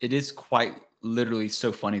 It is quite literally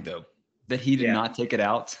so funny though that he did not take it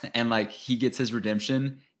out, and like he gets his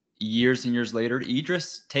redemption years and years later.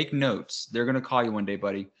 Idris, take notes. They're going to call you one day,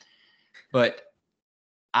 buddy. But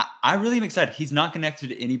I really am excited. He's not connected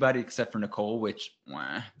to anybody except for Nicole, which,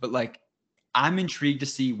 but like, I'm intrigued to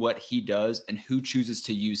see what he does and who chooses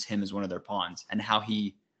to use him as one of their pawns and how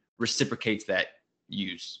he reciprocates that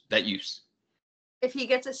use. If he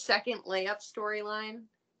gets a second layup storyline,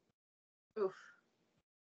 oof.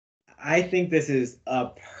 I think this is a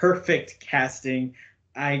perfect casting.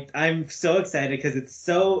 I'm so excited because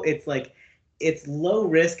it's low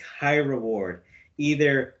risk, high reward.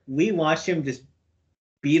 Either we watch him just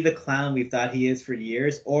be the clown we thought he is for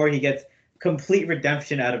years, or he gets complete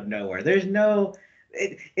redemption out of nowhere. There's no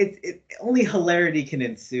only hilarity can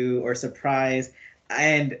ensue or surprise.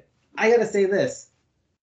 And I gotta say this.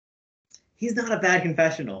 He's not a bad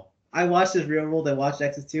confessional. I watched his Real World, I watched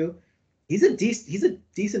X's 2. He's a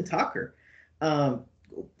decent talker.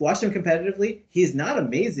 Watched him competitively. He's not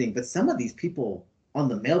amazing, but some of these people on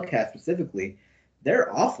the male cast specifically,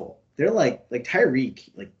 they're awful. They're like Tyreek,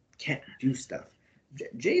 like can't do stuff.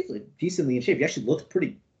 Jay's like decently in shape. He actually looks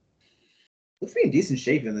pretty in decent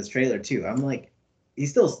shape in this trailer too. I'm like,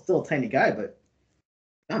 he's still a tiny guy, but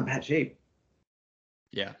not in bad shape.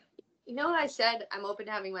 Yeah. You know what I said? I'm open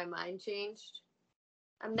to having my mind changed.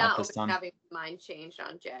 I'm not open to having my mind changed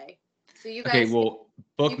on Jay. So you guys. Okay, well,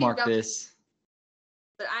 bookmark this.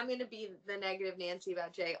 But I'm going to be the negative Nancy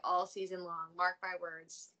about Jay all season long. Mark my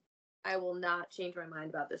words. I will not change my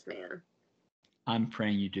mind about this man. I'm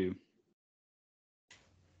praying you do.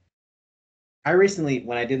 I recently,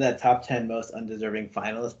 when I did that top 10 most undeserving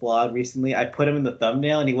finalist blog recently, I put him in the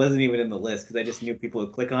thumbnail and he wasn't even in the list because I just knew people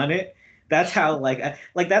would click on it. That's how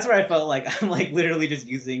that's where I felt like I'm like literally just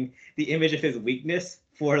using the image of his weakness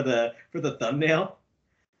for the thumbnail.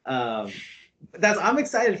 I'm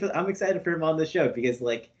excited for him on the show because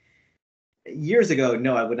like years ago,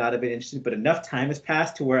 no, I would not have been interested, but enough time has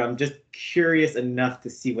passed to where I'm just curious enough to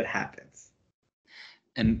see what happens.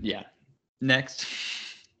 And yeah, next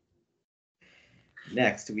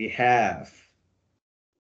we have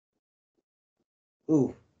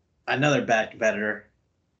another bad competitor,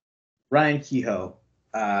 Ryan Kehoe.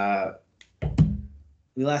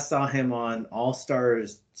 We last saw him on All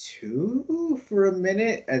Stars 2 for a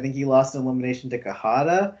minute. I think he lost an elimination to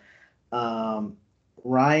Kahada.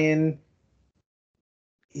 Ryan,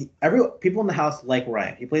 people in the house like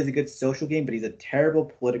Ryan. He plays a good social game, but he's a terrible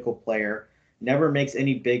political player. Never makes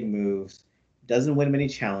any big moves. Doesn't win many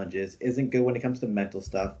challenges. Isn't good when it comes to mental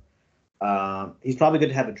stuff. He's probably good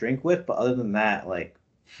to have a drink with, but other than that, like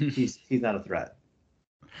he's not a threat.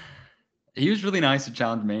 He was really nice at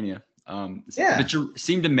Challenge Mania. Yeah. But you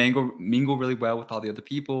seemed to mingle really well with all the other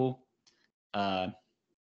people. I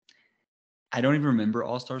don't even remember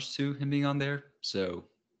All Stars 2, him being on there. So,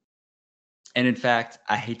 and in fact,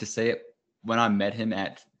 I hate to say it, when I met him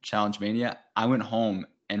at Challenge Mania, I went home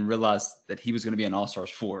and realized that he was going to be on All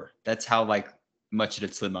Stars 4. That's how like much it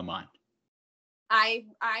had slid my mind. I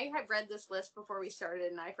had read this list before we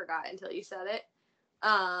started and I forgot until you said it.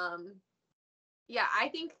 Yeah, I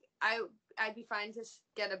think I'd be fine to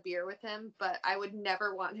get a beer with him, but I would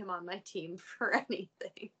never want him on my team for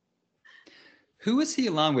anything. Who was he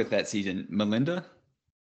along with that season? Melinda?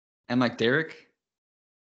 And like Derek?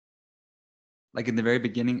 Like in the very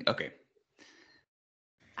beginning? Okay.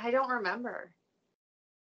 I don't remember.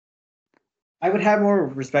 I would have more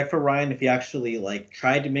respect for Ryan if he actually like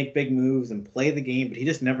tried to make big moves and play the game, but he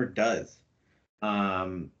just never does.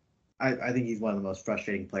 I think he's one of the most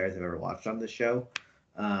frustrating players I've ever watched on this show.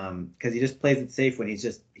 Because he just plays it safe when he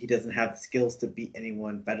doesn't have the skills to beat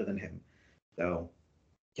anyone better than him. So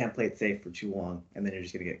can't play it safe for too long, and then you're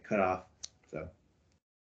just gonna get cut off. So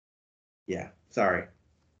yeah, sorry.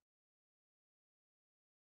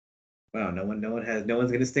 Wow, no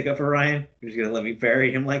one's gonna stick up for Ryan. You're just gonna let me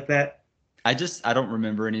bury him like that. I don't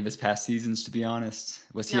remember any of his past seasons, to be honest.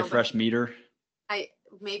 Was he a fresh meter?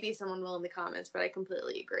 Maybe someone will in the comments, but I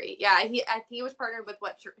completely agree. Yeah, I think he was partnered with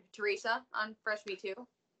Teresa on Fresh Meat 2.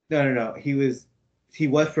 No. He was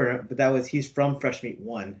for, but he's from Fresh Meat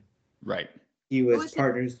 1. Right. He was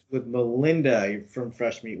partners with Melinda from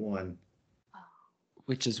Fresh Meat 1.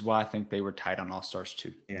 Which is why I think they were tied on All Stars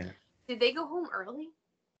 2. Yeah. Did they go home early?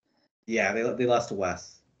 Yeah, they lost to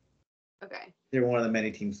Wes. Okay. They were one of the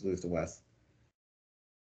many teams to lose to Wes.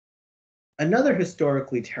 Another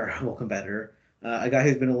historically terrible competitor, a guy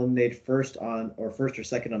who's been eliminated first or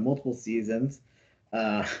second on multiple seasons,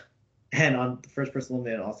 and on the first person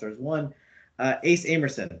eliminated on All Stars 1, Ace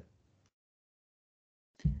Amerson.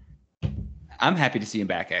 I'm happy to see him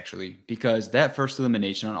back, actually, because that first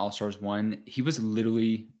elimination on All Stars 1, he was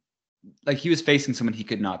literally like he was facing someone he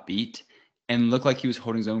could not beat and looked like he was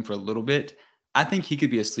holding his own for a little bit. I think he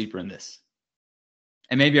could be a sleeper in this.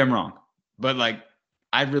 And maybe I'm wrong, but like,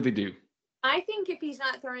 I really do. I think if he's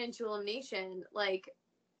not thrown into elimination, like,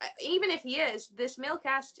 even if he is, this male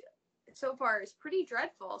cast so far is pretty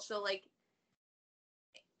dreadful. So, like,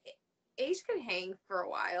 Ace could hang for a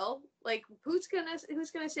while. Like, who's gonna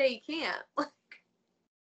say he can't? Like,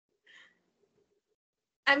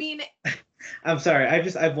 I mean, I'm sorry.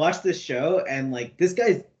 I've watched this show and like this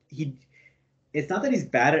guy's he. It's not that he's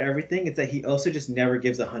bad at everything. It's that he also just never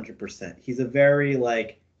gives 100%. He's a very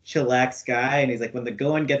like chillax guy, and he's like when the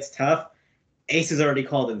going gets tough, Ace has already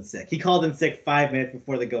called in sick. He called in sick 5 minutes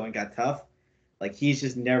before the going got tough. Like he's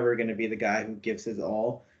just never going to be the guy who gives his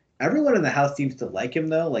all. Everyone in the house seems to like him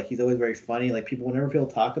though. Like he's always very funny. Like whenever people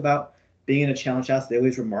talk about being in a challenge house, they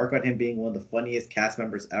always remark on him being one of the funniest cast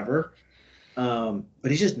members ever.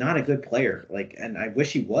 But he's just not a good player. Like, and I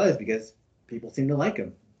wish he was because people seem to like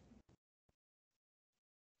him.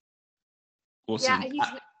 We'll yeah, see.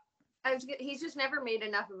 he's just never made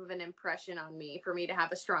enough of an impression on me for me to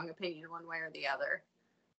have a strong opinion one way or the other,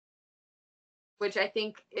 which I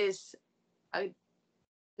think is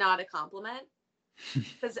not a compliment,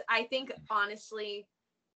 because I think honestly,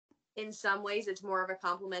 in some ways, it's more of a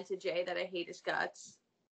compliment to Jay that I hate his guts,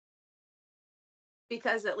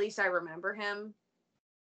 because at least I remember him.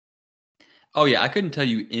 Oh yeah, I couldn't tell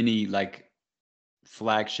you any like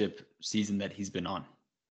flagship season that he's been on.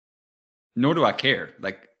 Nor do I care.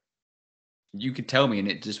 Like, you could tell me and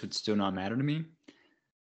it just would still not matter to me.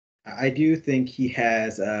 I do think he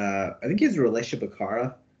has. I think he has a relationship with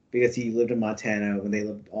Kara because he lived in Montana when they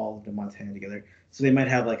all lived in Montana together. So they might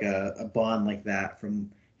have like a bond like that from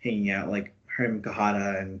hanging out, like him,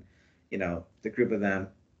 Kahada, and the group of them.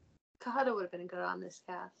 Kahada would have been good on this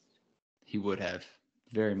cast. He would have.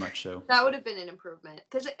 Very much so. That would have been an improvement.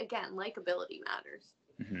 Because, again, likability matters.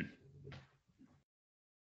 Mm-hmm.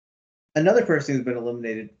 Another person who's been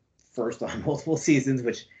eliminated first on multiple seasons,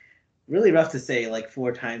 which really rough to say like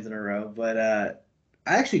 4 times in a row, but I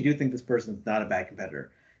actually do think this person's not a bad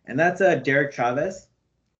competitor, and that's Derek Chavez.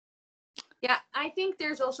 Yeah, I think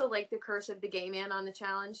there's also like the curse of the gay man on the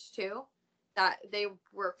challenge too, that they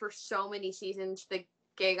were for so many seasons the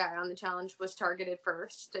gay guy on the challenge was targeted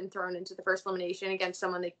first and thrown into the first elimination against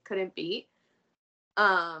someone they couldn't beat.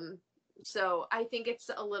 So I think it's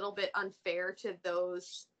a little bit unfair to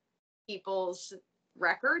those people's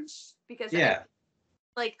records because I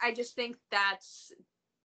just think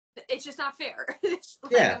it's just not fair. It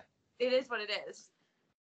is what it is.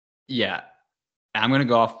 Yeah. I'm going to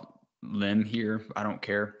go off limb here. I don't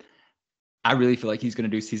care. I really feel like he's going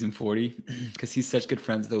to do season 40 because he's such good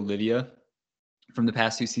friends with Olivia from the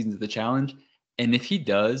past 2 seasons of the challenge. And if he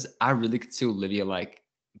does, I really could see Olivia like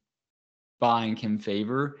buying him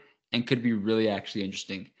favor and could be really actually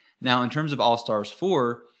interesting. Now, in terms of All Stars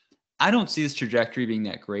 4, I don't see this trajectory being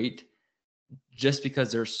that great just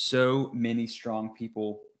because there's so many strong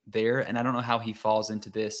people there. And I don't know how he falls into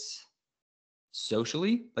this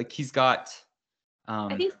socially. Like he's got...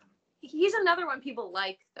 I think he's another one people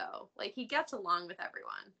like, though. Like, he gets along with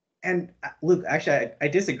everyone. And Luke, actually, I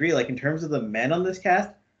disagree. Like, in terms of the men on this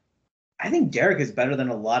cast, I think Derek is better than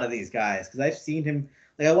a lot of these guys because I've seen him.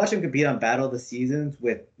 Like, I watched him compete on Battle of the Seasons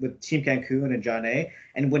with Team Cancun and John A.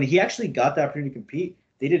 And when he actually got the opportunity to compete,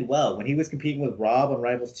 they did well. When he was competing with Rob on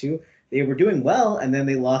Rivals 2, they were doing well, and then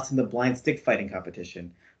they lost in the blind stick fighting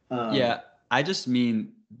competition. Yeah, I just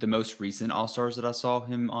mean the most recent All Stars that I saw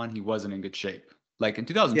him on, he wasn't in good shape. Like in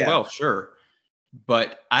 2012, sure.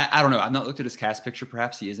 But I don't know. I've not looked at his cast picture.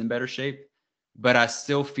 Perhaps he is in better shape. But I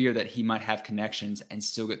still fear that he might have connections and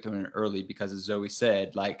still get thrown in early because, as Zoe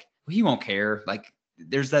said, like, he won't care. Like,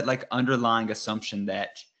 there's that, like, underlying assumption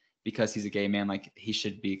that because he's a gay man, like, he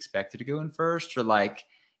should be expected to go in first or, like...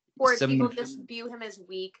 Or people just view him as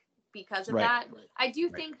weak because of that. Right. I do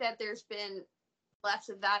think that there's been less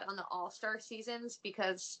of that on the All-Star seasons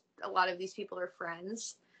because a lot of these people are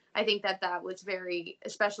friends. I think that was very,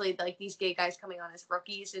 especially like these gay guys coming on as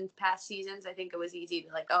rookies in past seasons. I think it was easy to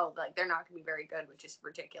like, oh, like they're not going to be very good, which is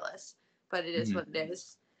ridiculous, but it is what it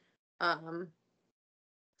is. I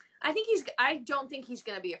don't think he's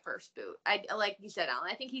going to be a first boot. Like you said,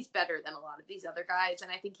 Allan, I think he's better than a lot of these other guys.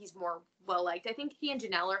 And I think he's more well-liked. I think he and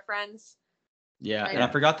Janelle are friends. Yeah. And I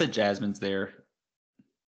forgot that Jasmine's there.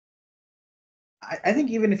 I think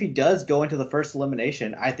even if he does go into the first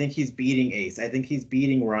elimination, I think he's beating Ace. I think he's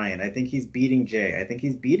beating Ryan. I think he's beating Jay. I think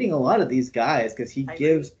he's beating a lot of these guys because he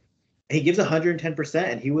gives 110%,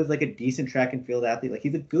 and he was like a decent track and field athlete. Like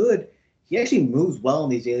he actually moves well in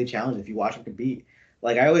these daily challenges if you watch him compete.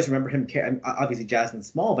 Like I always remember him obviously Jasmine's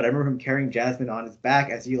small, but I remember him carrying Jasmine on his back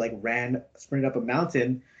as he like sprinted up a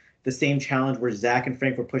mountain, the same challenge where Zach and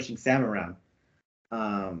Frank were pushing Sam around.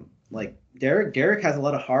 Like Derek has a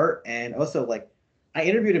lot of heart, and also like I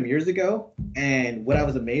interviewed him years ago, and what I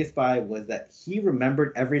was amazed by was that he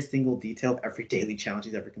remembered every single detail of every daily challenge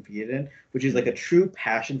he's ever competed in, which is like a true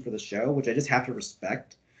passion for the show, which I just have to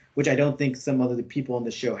respect, which I don't think some other people on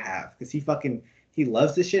the show have, because he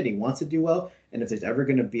loves this shit, he wants to do well, and if there's ever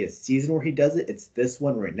going to be a season where he does it, it's this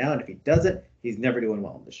one right now, and if he doesn't, he's never doing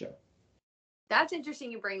well on the show. That's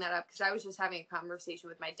interesting you bring that up, because I was just having a conversation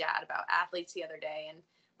with my dad about athletes the other day, and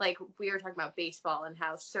like we were talking about baseball and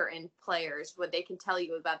how certain players, what they can tell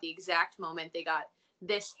you about the exact moment they got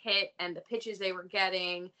this hit and the pitches they were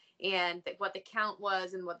getting and what the count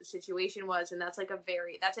was and what the situation was, and that's like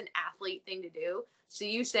that's an athlete thing to do. So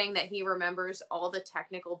you saying that he remembers all the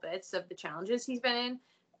technical bits of the challenges he's been in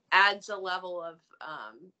adds a level of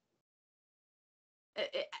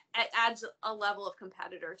it adds a level of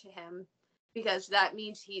competitor to him, because that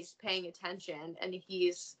means he's paying attention and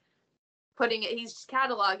he's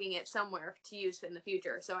cataloging it somewhere to use in the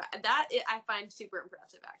future. So I find super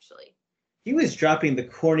impressive, actually. He was dropping the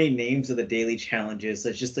corny names of the daily challenges,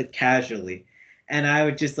 so just like casually, and I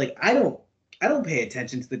would just like I don't pay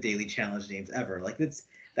attention to the daily challenge names ever. Like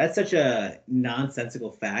that's such a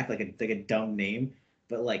nonsensical fact, like a dumb name,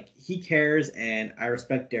 but like he cares, and I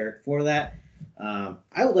respect Derek for that.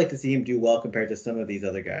 I would like to see him do well compared to some of these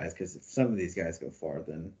other guys, because if some of these guys go far,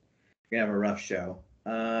 then you're gonna have a rough show.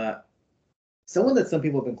 Someone that some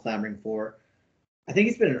people have been clamoring for. I think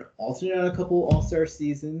he's been an alternate on a couple All Star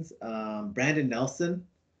seasons. Brandon Nelson.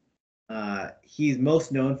 He's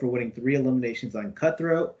most known for winning 3 eliminations on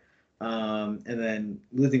Cutthroat, and then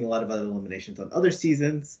losing a lot of other eliminations on other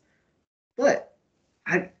seasons. But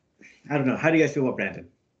I don't know. How do you guys feel about Brandon?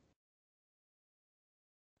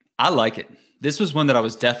 I like it. This was one that I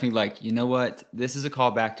was definitely like, you know what? This is a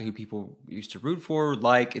callback to who people used to root for.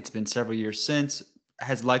 Like, it's been several years since,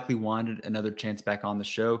 has likely wanted another chance back on the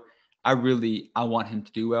show. I want him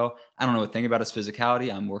to do well. I don't know a thing about his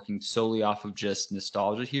physicality. I'm working solely off of just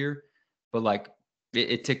nostalgia here, but like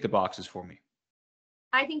it ticked the boxes for me.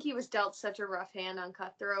 I think he was dealt such a rough hand on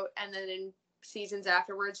Cutthroat, and then in seasons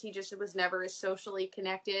afterwards, he just was never as socially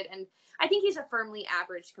connected. And I think he's a firmly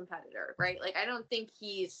average competitor, right? Like, I don't think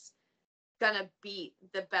he's gonna beat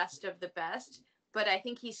the best of the best, but I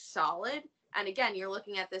think he's solid. And again, you're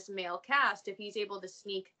looking at this male cast. If he's able to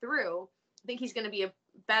sneak through, I think he's going to be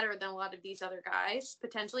better than a lot of these other guys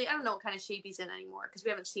potentially. I don't know what kind of shape he's in anymore, because we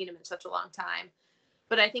haven't seen him in such a long time.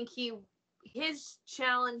 But I think his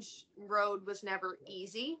challenge road was never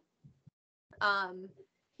easy.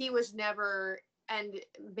 He was never, and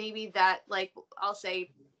maybe that, like, I'll say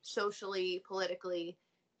socially, politically,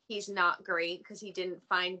 he's not great because he didn't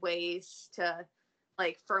find ways to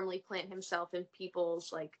like firmly plant himself in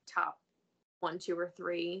people's like top 1, 2, or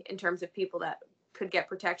 3 in terms of people that could get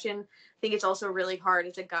protection. I think it's also really hard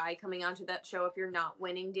as a guy coming onto that show, if you're not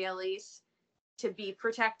winning dailies, to be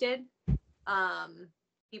protected.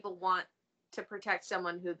 People want to protect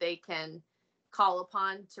someone who they can call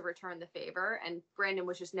upon to return the favor, and Brandon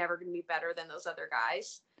was just never going to be better than those other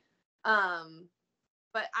guys.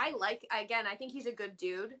 But I think he's a good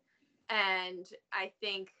dude, and I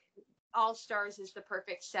think All Stars is the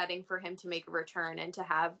perfect setting for him to make a return and to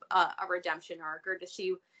have a redemption arc, or to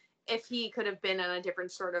see if he could have been in a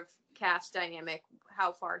different sort of cast dynamic,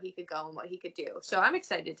 how far he could go and what he could do. So I'm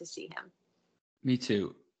excited to see him. Me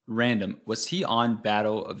too. Random. Was he on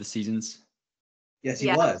Battle of the Seasons? Yes,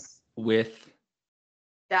 he was. With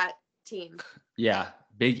that team. Yeah.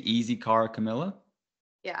 Big Easy, Cara, Camilla?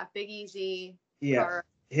 Yeah, Big Easy. Yeah. Cara.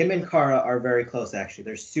 Him and Cara are very close, actually.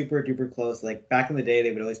 They're super duper close. Like back in the day,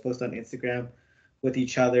 they would always post on Instagram with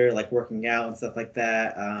each other, like working out and stuff like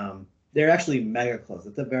that. They're actually mega close.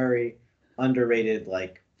 It's a very underrated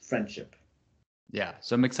like friendship. Yeah.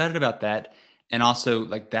 So I'm excited about that. And also,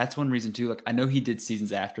 like, that's one reason too. Like, I know he did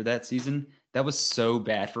seasons after that season. That was so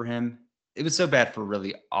bad for him. It was so bad for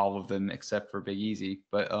really all of them except for Big Easy.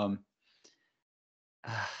 But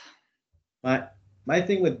my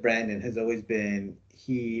thing with Brandon has always been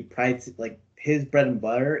he prides like his bread and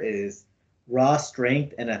butter is raw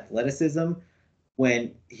strength and athleticism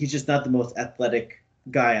when he's just not the most athletic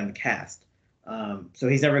guy on the cast. So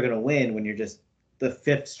he's never going to win when you're just the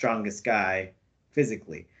 5th strongest guy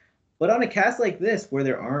physically. But on a cast like this, where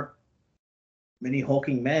there aren't many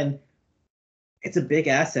hulking men, it's a big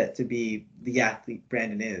asset to be the athlete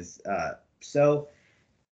Brandon is. So,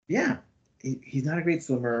 yeah, he's not a great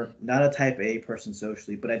swimmer, not a type A person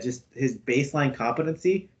socially, but his baseline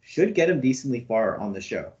competency should get him decently far on the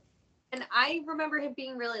show. And I remember him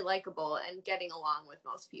being really likable and getting along with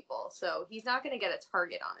most people. So he's not going to get a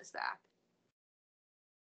target on his back.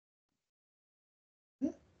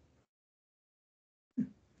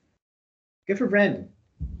 Good for Brandon.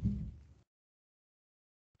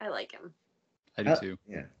 I like him. I do too.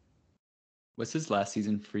 Yeah. What's his last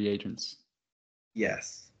season free agents?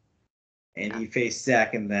 Yes. And Yeah. he faced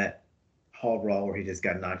Zach in that hall brawl where he just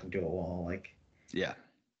got knocked into a wall. Like, Yeah.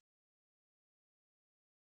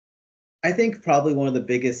 I think probably one of the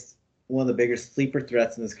bigger sleeper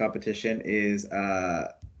threats in this competition is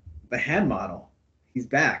the hand model. He's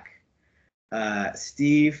back.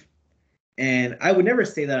 Steve, and I would never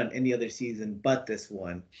say that on any other season but this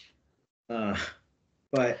one.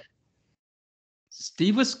 But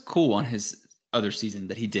Steve was cool on his other season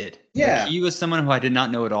that he did. yeah, Like, he was someone who I did not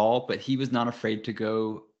know at all, but he was not afraid to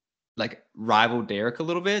go like rival Derek a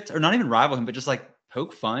little bit, or not even rival him, but just like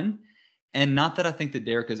poke fun. And not that I think that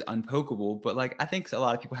Derek is unpokeable, but like I think a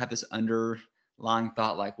lot of people have this underlying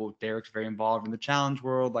thought, like, well, Derek's very involved in the challenge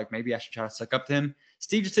world. Like, maybe I should try to suck up to him.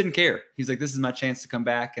 Steve just didn't care. He's like, this is my chance to come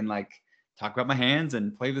back and like talk about my hands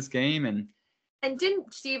and play this game. And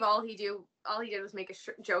didn't Steve all he did was make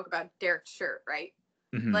a joke about Derek's shirt, right?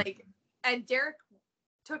 Mhm. Like, and Derek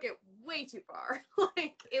took it way too far.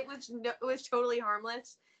 Like, it was totally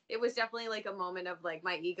harmless. It was definitely like a moment of like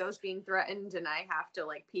my ego's being threatened and I have to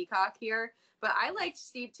like peacock here. But I liked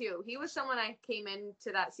Steve too. He was someone I came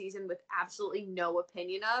into that season with absolutely no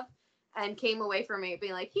opinion of and came away from it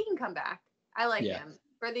being like, he can come back. I like him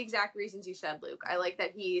for the exact reasons you said, Luke. I like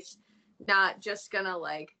that he's not just gonna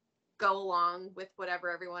like go along with whatever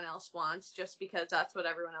everyone else wants just because that's what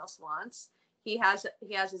everyone else wants. He has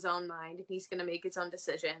his own mind and he's gonna make his own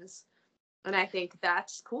decisions. And I think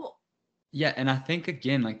that's cool. Yeah, and I think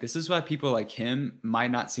again, like this is why people like him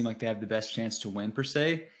might not seem like they have the best chance to win per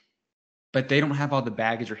se, but they don't have all the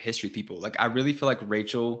baggage or history people. Like I really feel like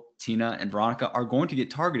Rachel, Tina, and Veronica are going to get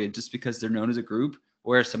targeted just because they're known as a group,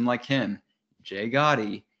 whereas someone like him, Jay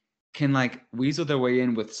Gotti, can like weasel their way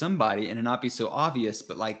in with somebody and it not be so obvious,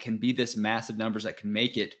 but like can be this massive numbers that can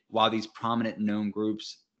make it while these prominent known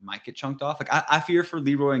groups might get chunked off. Like I fear for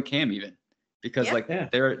Leroy and Cam even because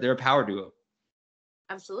they're a power duo.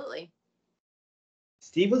 Absolutely.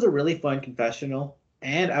 Steve was a really fun confessional,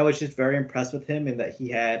 and I was just very impressed with him in that he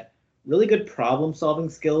had really good problem solving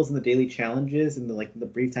skills in the daily challenges and the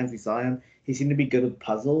brief times we saw him. He seemed to be good with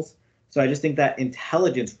puzzles. So I just think that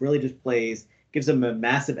intelligence really just gives him a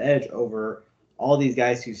massive edge over all these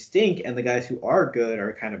guys who stink and the guys who are good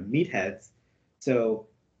are kind of meatheads. So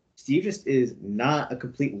Steve just is not a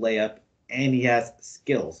complete layup, and he has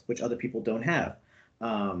skills which other people don't have.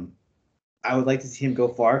 I would like to see him go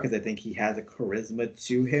far because I think he has a charisma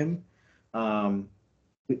to him. Um,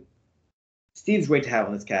 Steve's great to have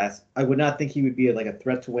on this cast. I would not think he would be like a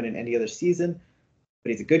threat to win in any other season, but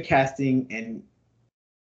he's a good casting and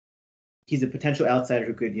he's a potential outsider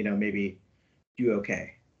who could, maybe do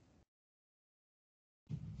okay.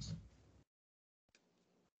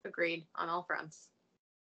 Agreed on all fronts.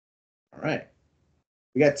 All right.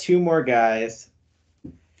 We got two more guys.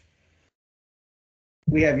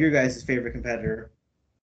 We have your guys' favorite competitor.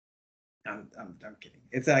 I'm kidding.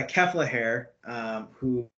 It's Kefla Hare,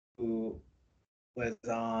 who was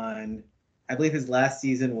on, I believe his last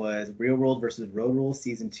season was Real World versus Road Rules,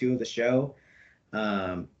 season 2 of the show.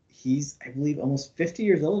 He's, I believe, almost 50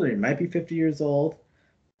 years old, or he might be 50 years old.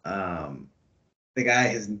 The guy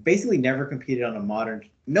has basically never competed on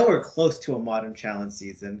nowhere close to a modern challenge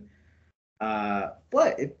season.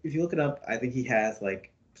 But if you look it up, I think he has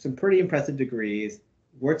like some pretty impressive degrees,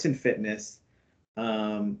 works in fitness.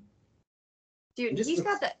 Dude, he's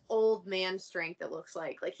got that old man strength, it looks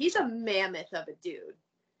like. Like, he's a mammoth of a dude.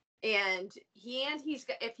 And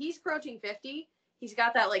if he's approaching 50, he's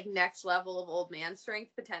got that like next level of old man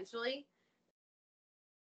strength potentially.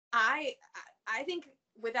 I think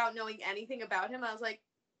without knowing anything about him, I was like,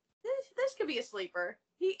 this could be a sleeper.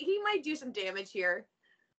 He might do some damage here.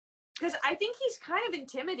 Because I think he's kind of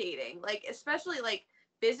intimidating. Like, especially like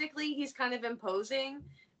physically, he's kind of imposing.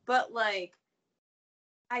 But like,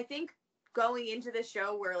 I think going into the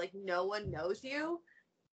show where like no one knows you,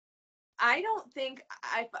 I don't think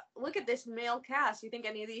look at this male cast. You think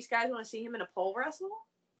any of these guys want to see him in a pole wrestle?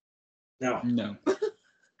 No.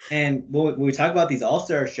 And when we talk about these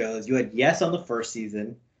all-star shows, you had Yes on the first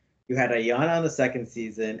season, you had Ayana on the second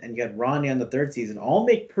season, and you had Ronnie on the third season. All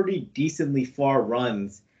make pretty decently far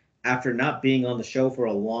runs after not being on the show for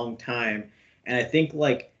a long time. And I think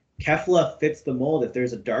like Kefla fits the mold. If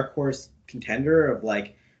there's a dark horse contender of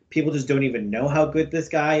like people just don't even know how good this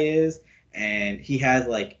guy is, and he has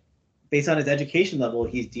like, based on his education level,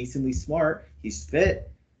 he's decently smart, he's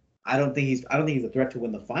fit. I don't think he's a threat to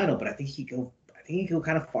win the final, but I think he can go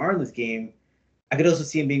kind of far in this game. I could also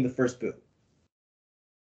see him being the first boot.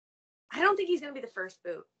 I don't think he's going to be the first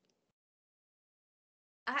boot.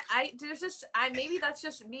 Maybe that's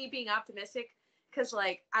just me being optimistic because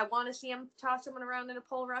like I want to see him toss someone around in a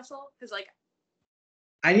pole wrestle because like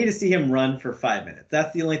I need to see him run for 5 minutes.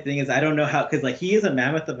 That's the only thing is I don't know how because like he is a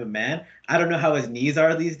mammoth of a man. I don't know how his knees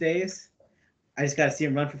are these days. I just got to see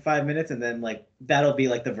him run for 5 minutes and then like that'll be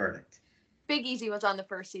like the verdict. Big Easy was on the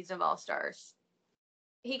first season of All Stars.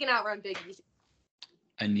 He can outrun Big Easy.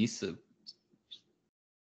 Anissa.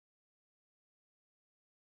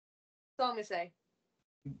 That's all I'm gonna say.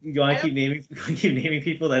 You want to keep naming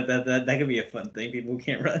people that could be a fun thing. People who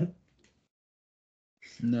can't run.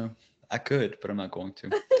 No, I could, but I'm not going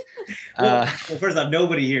to. Well, first off,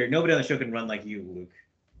 nobody on the show can run like you,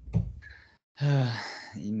 Luke.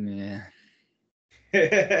 Yeah.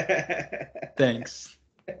 Thanks.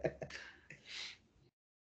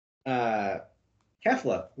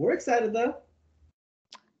 Kefla, we're excited though.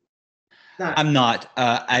 I'm not.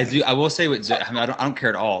 I will say with Zoe, I don't care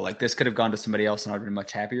at all. Like this could have gone to somebody else and I'd been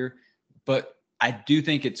much happier. But I do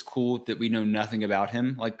think it's cool that we know nothing about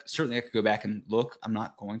him. Like certainly I could go back and look. I'm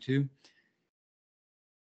not going to.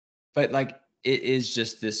 But like it is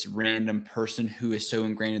just this random person who is so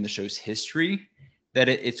ingrained in the show's history that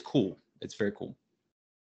it's cool. It's very cool.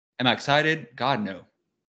 Am I excited? God, no.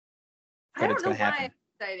 But I don't know why I'm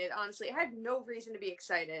excited, honestly. I had no reason to be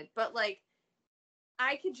excited. But like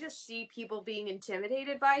I could just see people being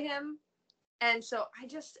intimidated by him. And so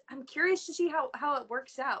I'm curious to see how it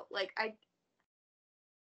works out. Like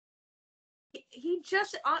he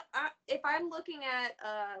just if I'm looking at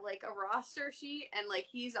like a roster sheet and like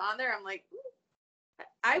he's on there, I'm like,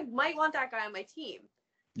 I might want that guy on my team.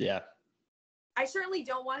 Yeah. I certainly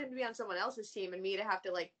don't want him to be on someone else's team and me to have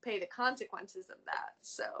to like pay the consequences of that.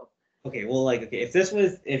 So okay, well, like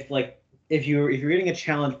if you're getting a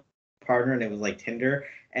challenge partner and it was like Tinder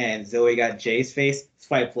and Zoe got Jay's face,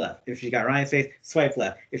 swipe left. If she got Ryan's face, swipe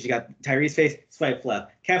left. If she got Tyree's face, swipe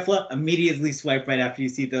left. Kefla, immediately swipe right after you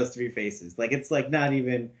see those three faces. Like it's like not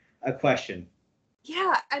even a question.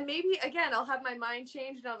 Yeah, and maybe again I'll have my mind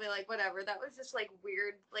changed and I'll be like, whatever. That was just like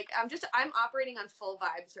weird. Like I'm operating on full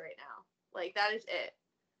vibes right now. Like that is it.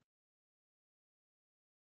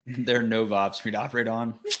 There are no vibes for me to operate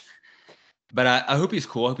on. But I hope he's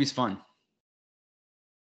cool. I hope he's fun.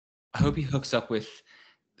 I hope he hooks up with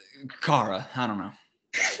Kara. I don't know.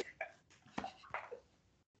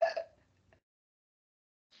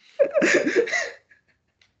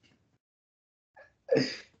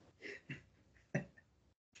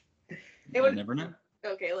 You never know.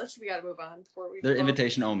 Okay, we gotta move on before we. They're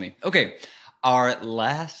invitation only. Okay, our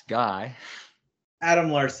last guy, Adam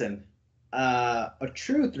Larson, a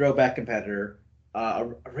true throwback competitor.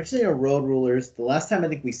 Originally on Road Rulers. The last time I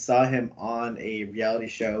think we saw him on a reality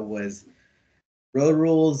show was Road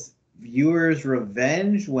Rules Viewers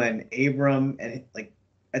Revenge when Abram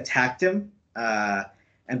attacked him.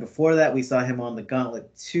 And before that, we saw him on the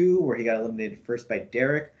Gauntlet 2, where he got eliminated first by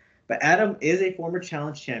Derek. But Adam is a former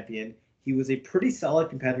challenge champion. He was a pretty solid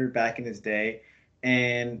competitor back in his day.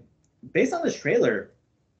 And based on this trailer,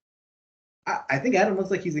 I think Adam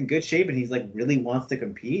looks like he's in good shape and he's like really wants to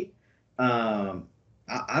compete. I'm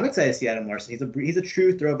excited to see Adam Larson. He's a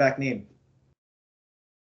true throwback name.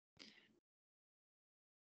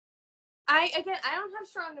 I don't have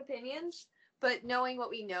strong opinions, but knowing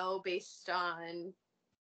what we know based on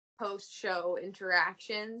post-show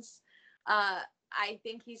interactions, I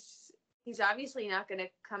think he's obviously not going to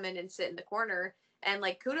come in and sit in the corner. And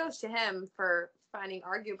like kudos to him for finding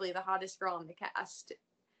arguably the hottest girl in the cast,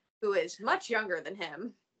 who is much younger than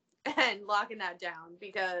him, and locking that down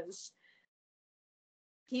because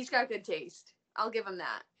he's got good taste. I'll give him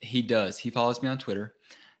that. He does. He follows me on Twitter,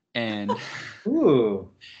 and ooh,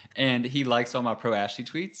 and he likes all my pro Ashley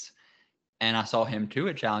tweets. And I saw him too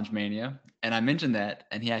at Challenge Mania, and I mentioned that,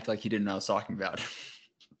 and he acted like he didn't know what I was talking about.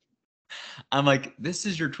 I'm like, "This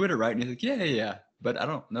is your Twitter, right?" And he's like, "Yeah." But I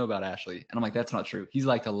don't know about Ashley, and I'm like, "That's not true." He's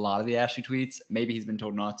liked a lot of the Ashley tweets. Maybe he's been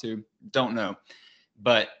told not to. Don't know,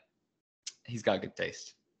 but he's got good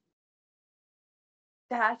taste.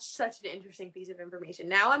 That's such an interesting piece of information.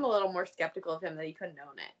 Now I'm a little more skeptical of him that he couldn't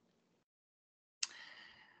own it.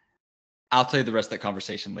 I'll tell you the rest of that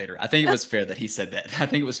conversation later. I think it was fair that he said that. I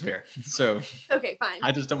think it was fair. So okay, fine.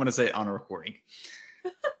 I just don't want to say it on a recording.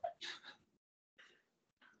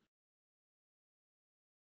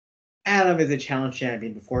 Adam is a challenge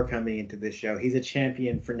champion before coming into this show. He's a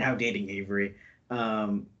champion for now dating Avery.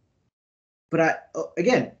 But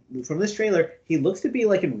again, from this trailer, he looks to be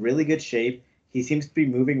like in really good shape. He seems to be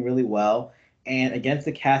moving really well. And against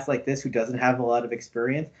a cast like this who doesn't have a lot of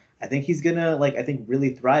experience, I think he's gonna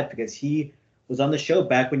really thrive because he was on the show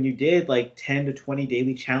back when you did like 10 to 20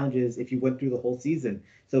 daily challenges if you went through the whole season.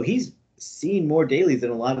 So he's seen more dailies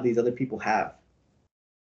than a lot of these other people have.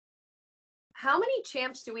 How many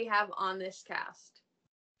champs do we have on this cast?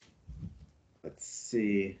 Let's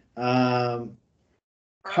see. Cara,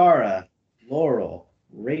 Laurel,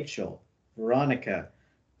 Rachel, Veronica,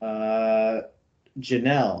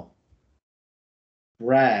 Janelle,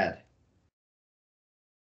 Brad,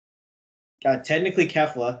 technically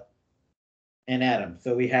Kefla, and Adam.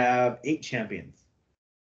 So we have 8 champions.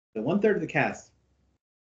 So 1/3 of the cast.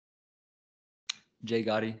 Jay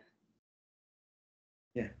Gotti.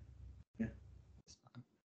 Yeah.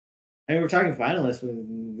 I mean, we're talking finalists.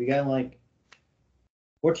 We got like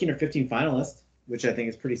 14 or 15 finalists, which I think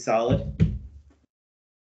is pretty solid.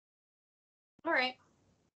 All right.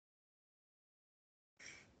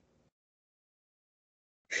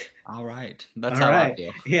 All right. That's how I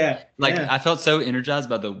feel. Yeah. Like, I felt so energized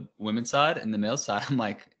by the women's side, and the male side, I'm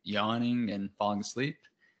like yawning and falling asleep.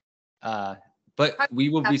 But we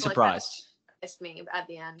will be surprised. It's me at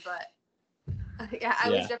the end, but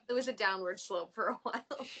it was a downward slope for a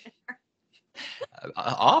while.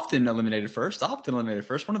 Often eliminated first. One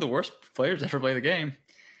of the worst players to ever play the game.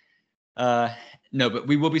 No, but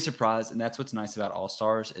we will be surprised, and that's what's nice about All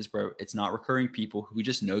Stars is where it's not recurring people who we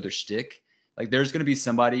just know their shtick. Like, there's going to be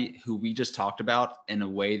somebody who we just talked about in a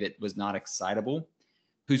way that was not excitable,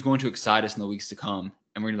 who's going to excite us in the weeks to come,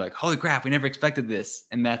 and we're going to be like, holy crap, we never expected this.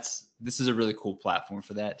 And this is a really cool platform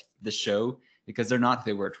for that, the show, because they're not who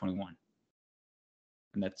they were at 21.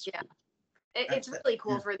 And that's cool. It's really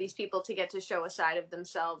cool for these people to get to show a side of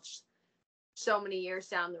themselves so many years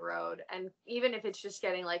down the road. And even if it's just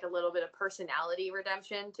getting like a little bit of personality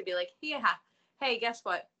redemption to be like, yeah, hey, guess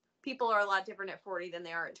what? People are a lot different at 40 than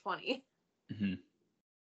they are at 20. Mm-hmm.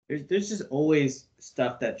 There's just always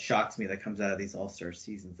stuff that shocks me that comes out of these All-Star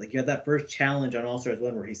seasons. Like, you had that first challenge on All-Stars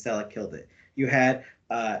 1 where Hisela killed it. You had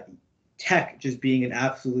Tech just being an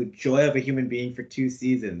absolute joy of a human being for 2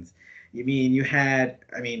 seasons. You had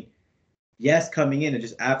Yes coming in and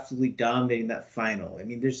just absolutely dominating that final. I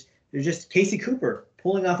mean, there's just Casey Cooper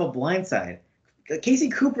pulling off a blindside. Casey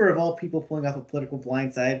Cooper, of all people, pulling off a political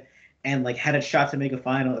blindside and like had a shot to make a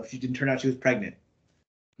final if she didn't turn out she was pregnant.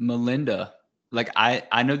 Melinda. Like,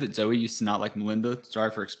 I know that Zoe used to not like Melinda. Sorry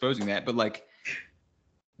for exposing that,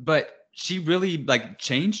 but she really like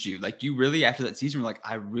changed you. Like, you really, after that season, were like,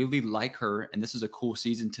 I really like her, and this is a cool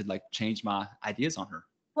season to like change my ideas on her.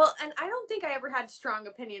 Well, and I don't think I ever had strong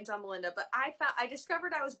opinions on Melinda, but I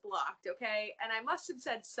discovered I was blocked, okay? And I must have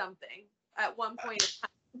said something at one point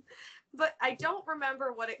in time, but I don't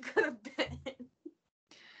remember what it could have been.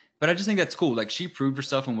 But I just think that's cool. Like, she proved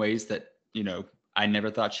herself in ways that, I never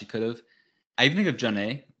thought she could have. I even think of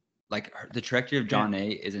Janae. Like, the trajectory of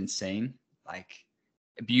Janae is insane. Like,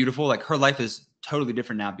 beautiful. Like, her life is totally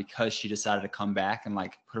different now because she decided to come back and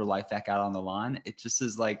like put her life back out on the line. It just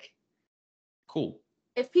is like cool.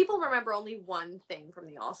 If people remember only one thing from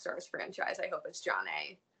the All Stars franchise, I hope it's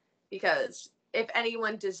Janae, because if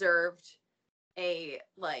anyone deserved a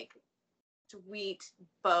like sweet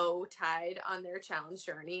bow tied on their challenge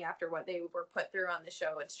journey after what they were put through on the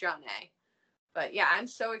show, it's Janae. But yeah, I'm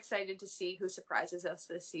so excited to see who surprises us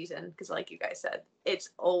this season because, like you guys said, it's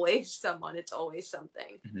always someone, it's always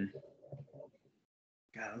something. Mm-hmm.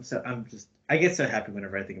 God, I get so happy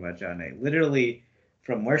whenever I think about Janae. Literally,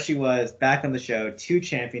 from where she was back on the show, 2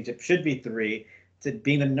 championships, should be 3, to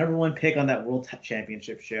being the #1 pick on that World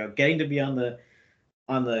Championship show, getting to be on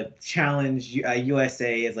the Challenge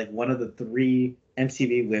USA as like one of the 3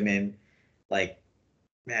 MTV women. Like,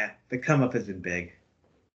 man, the come up has been big.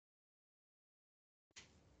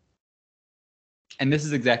 And this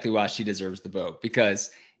is exactly why she deserves the vote,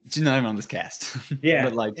 because she's not even on this cast. Yeah.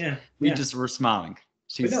 But we just were smiling.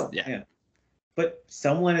 But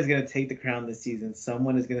someone is going to take the crown this season.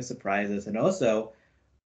 Someone is going to surprise us. And also,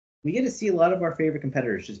 we get to see a lot of our favorite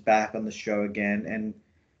competitors just back on the show again. And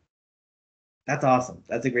that's awesome.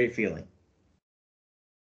 That's a great feeling.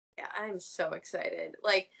 Yeah, I'm so excited.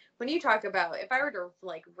 Like, when you talk about, if I were to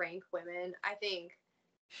like rank women, I think,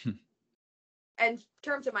 in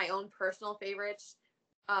terms of my own personal favorites,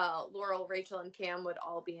 Laurel, Rachel, and Cam would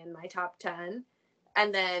all be in my top 10.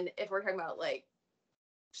 And then if we're talking about like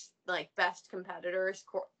best competitors,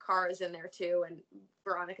 Cara's in there too, and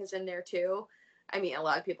Veronica's in there too. I mean, a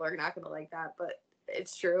lot of people are not going to like that, but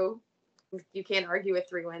it's true. You can't argue with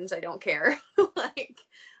 3 wins. I don't care. So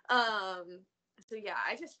yeah,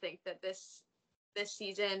 I just think that this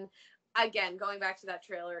season, again, going back to that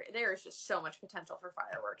trailer, there is just so much potential for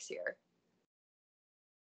fireworks here.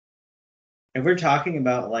 If we're talking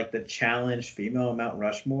about like the challenge female Mount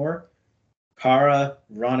Rushmore, Cara,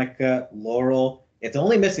 Veronica, Laurel, it's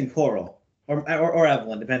only missing Coral or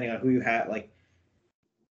Evelyn, depending on who you have. Like,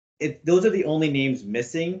 those are the only names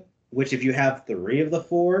missing. Which, if you have 3 of the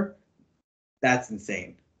 4, that's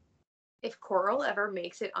insane. If Coral ever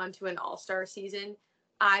makes it onto an All-Star season,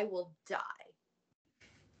 I will die.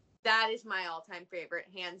 That is my all-time favorite,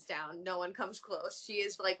 hands down. No one comes close. She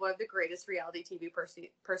is like one of the greatest reality TV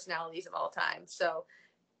personalities of all time. So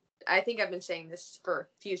I think I've been saying this for a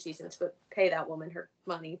few seasons, but pay that woman her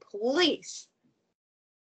money, please.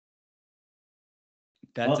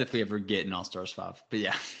 That's if we ever get an All-Stars 5. But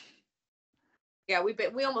yeah. Yeah,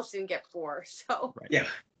 we almost didn't get 4, so. Right. Yeah.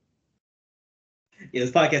 Yeah,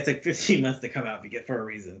 this podcast took 15 months to come out for a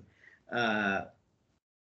reason. Well,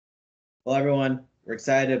 everyone, we're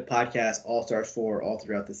excited to podcast All Stars 4 all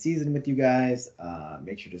throughout the season with you guys.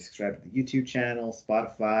 Make sure to subscribe to the YouTube channel,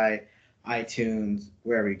 Spotify, iTunes,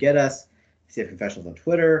 wherever you get us. CF Confessionals on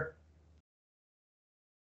Twitter.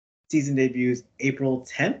 Season debuts April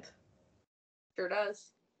 10th. Sure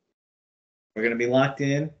does. We're gonna be locked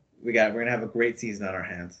in. We're gonna have a great season on our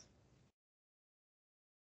hands.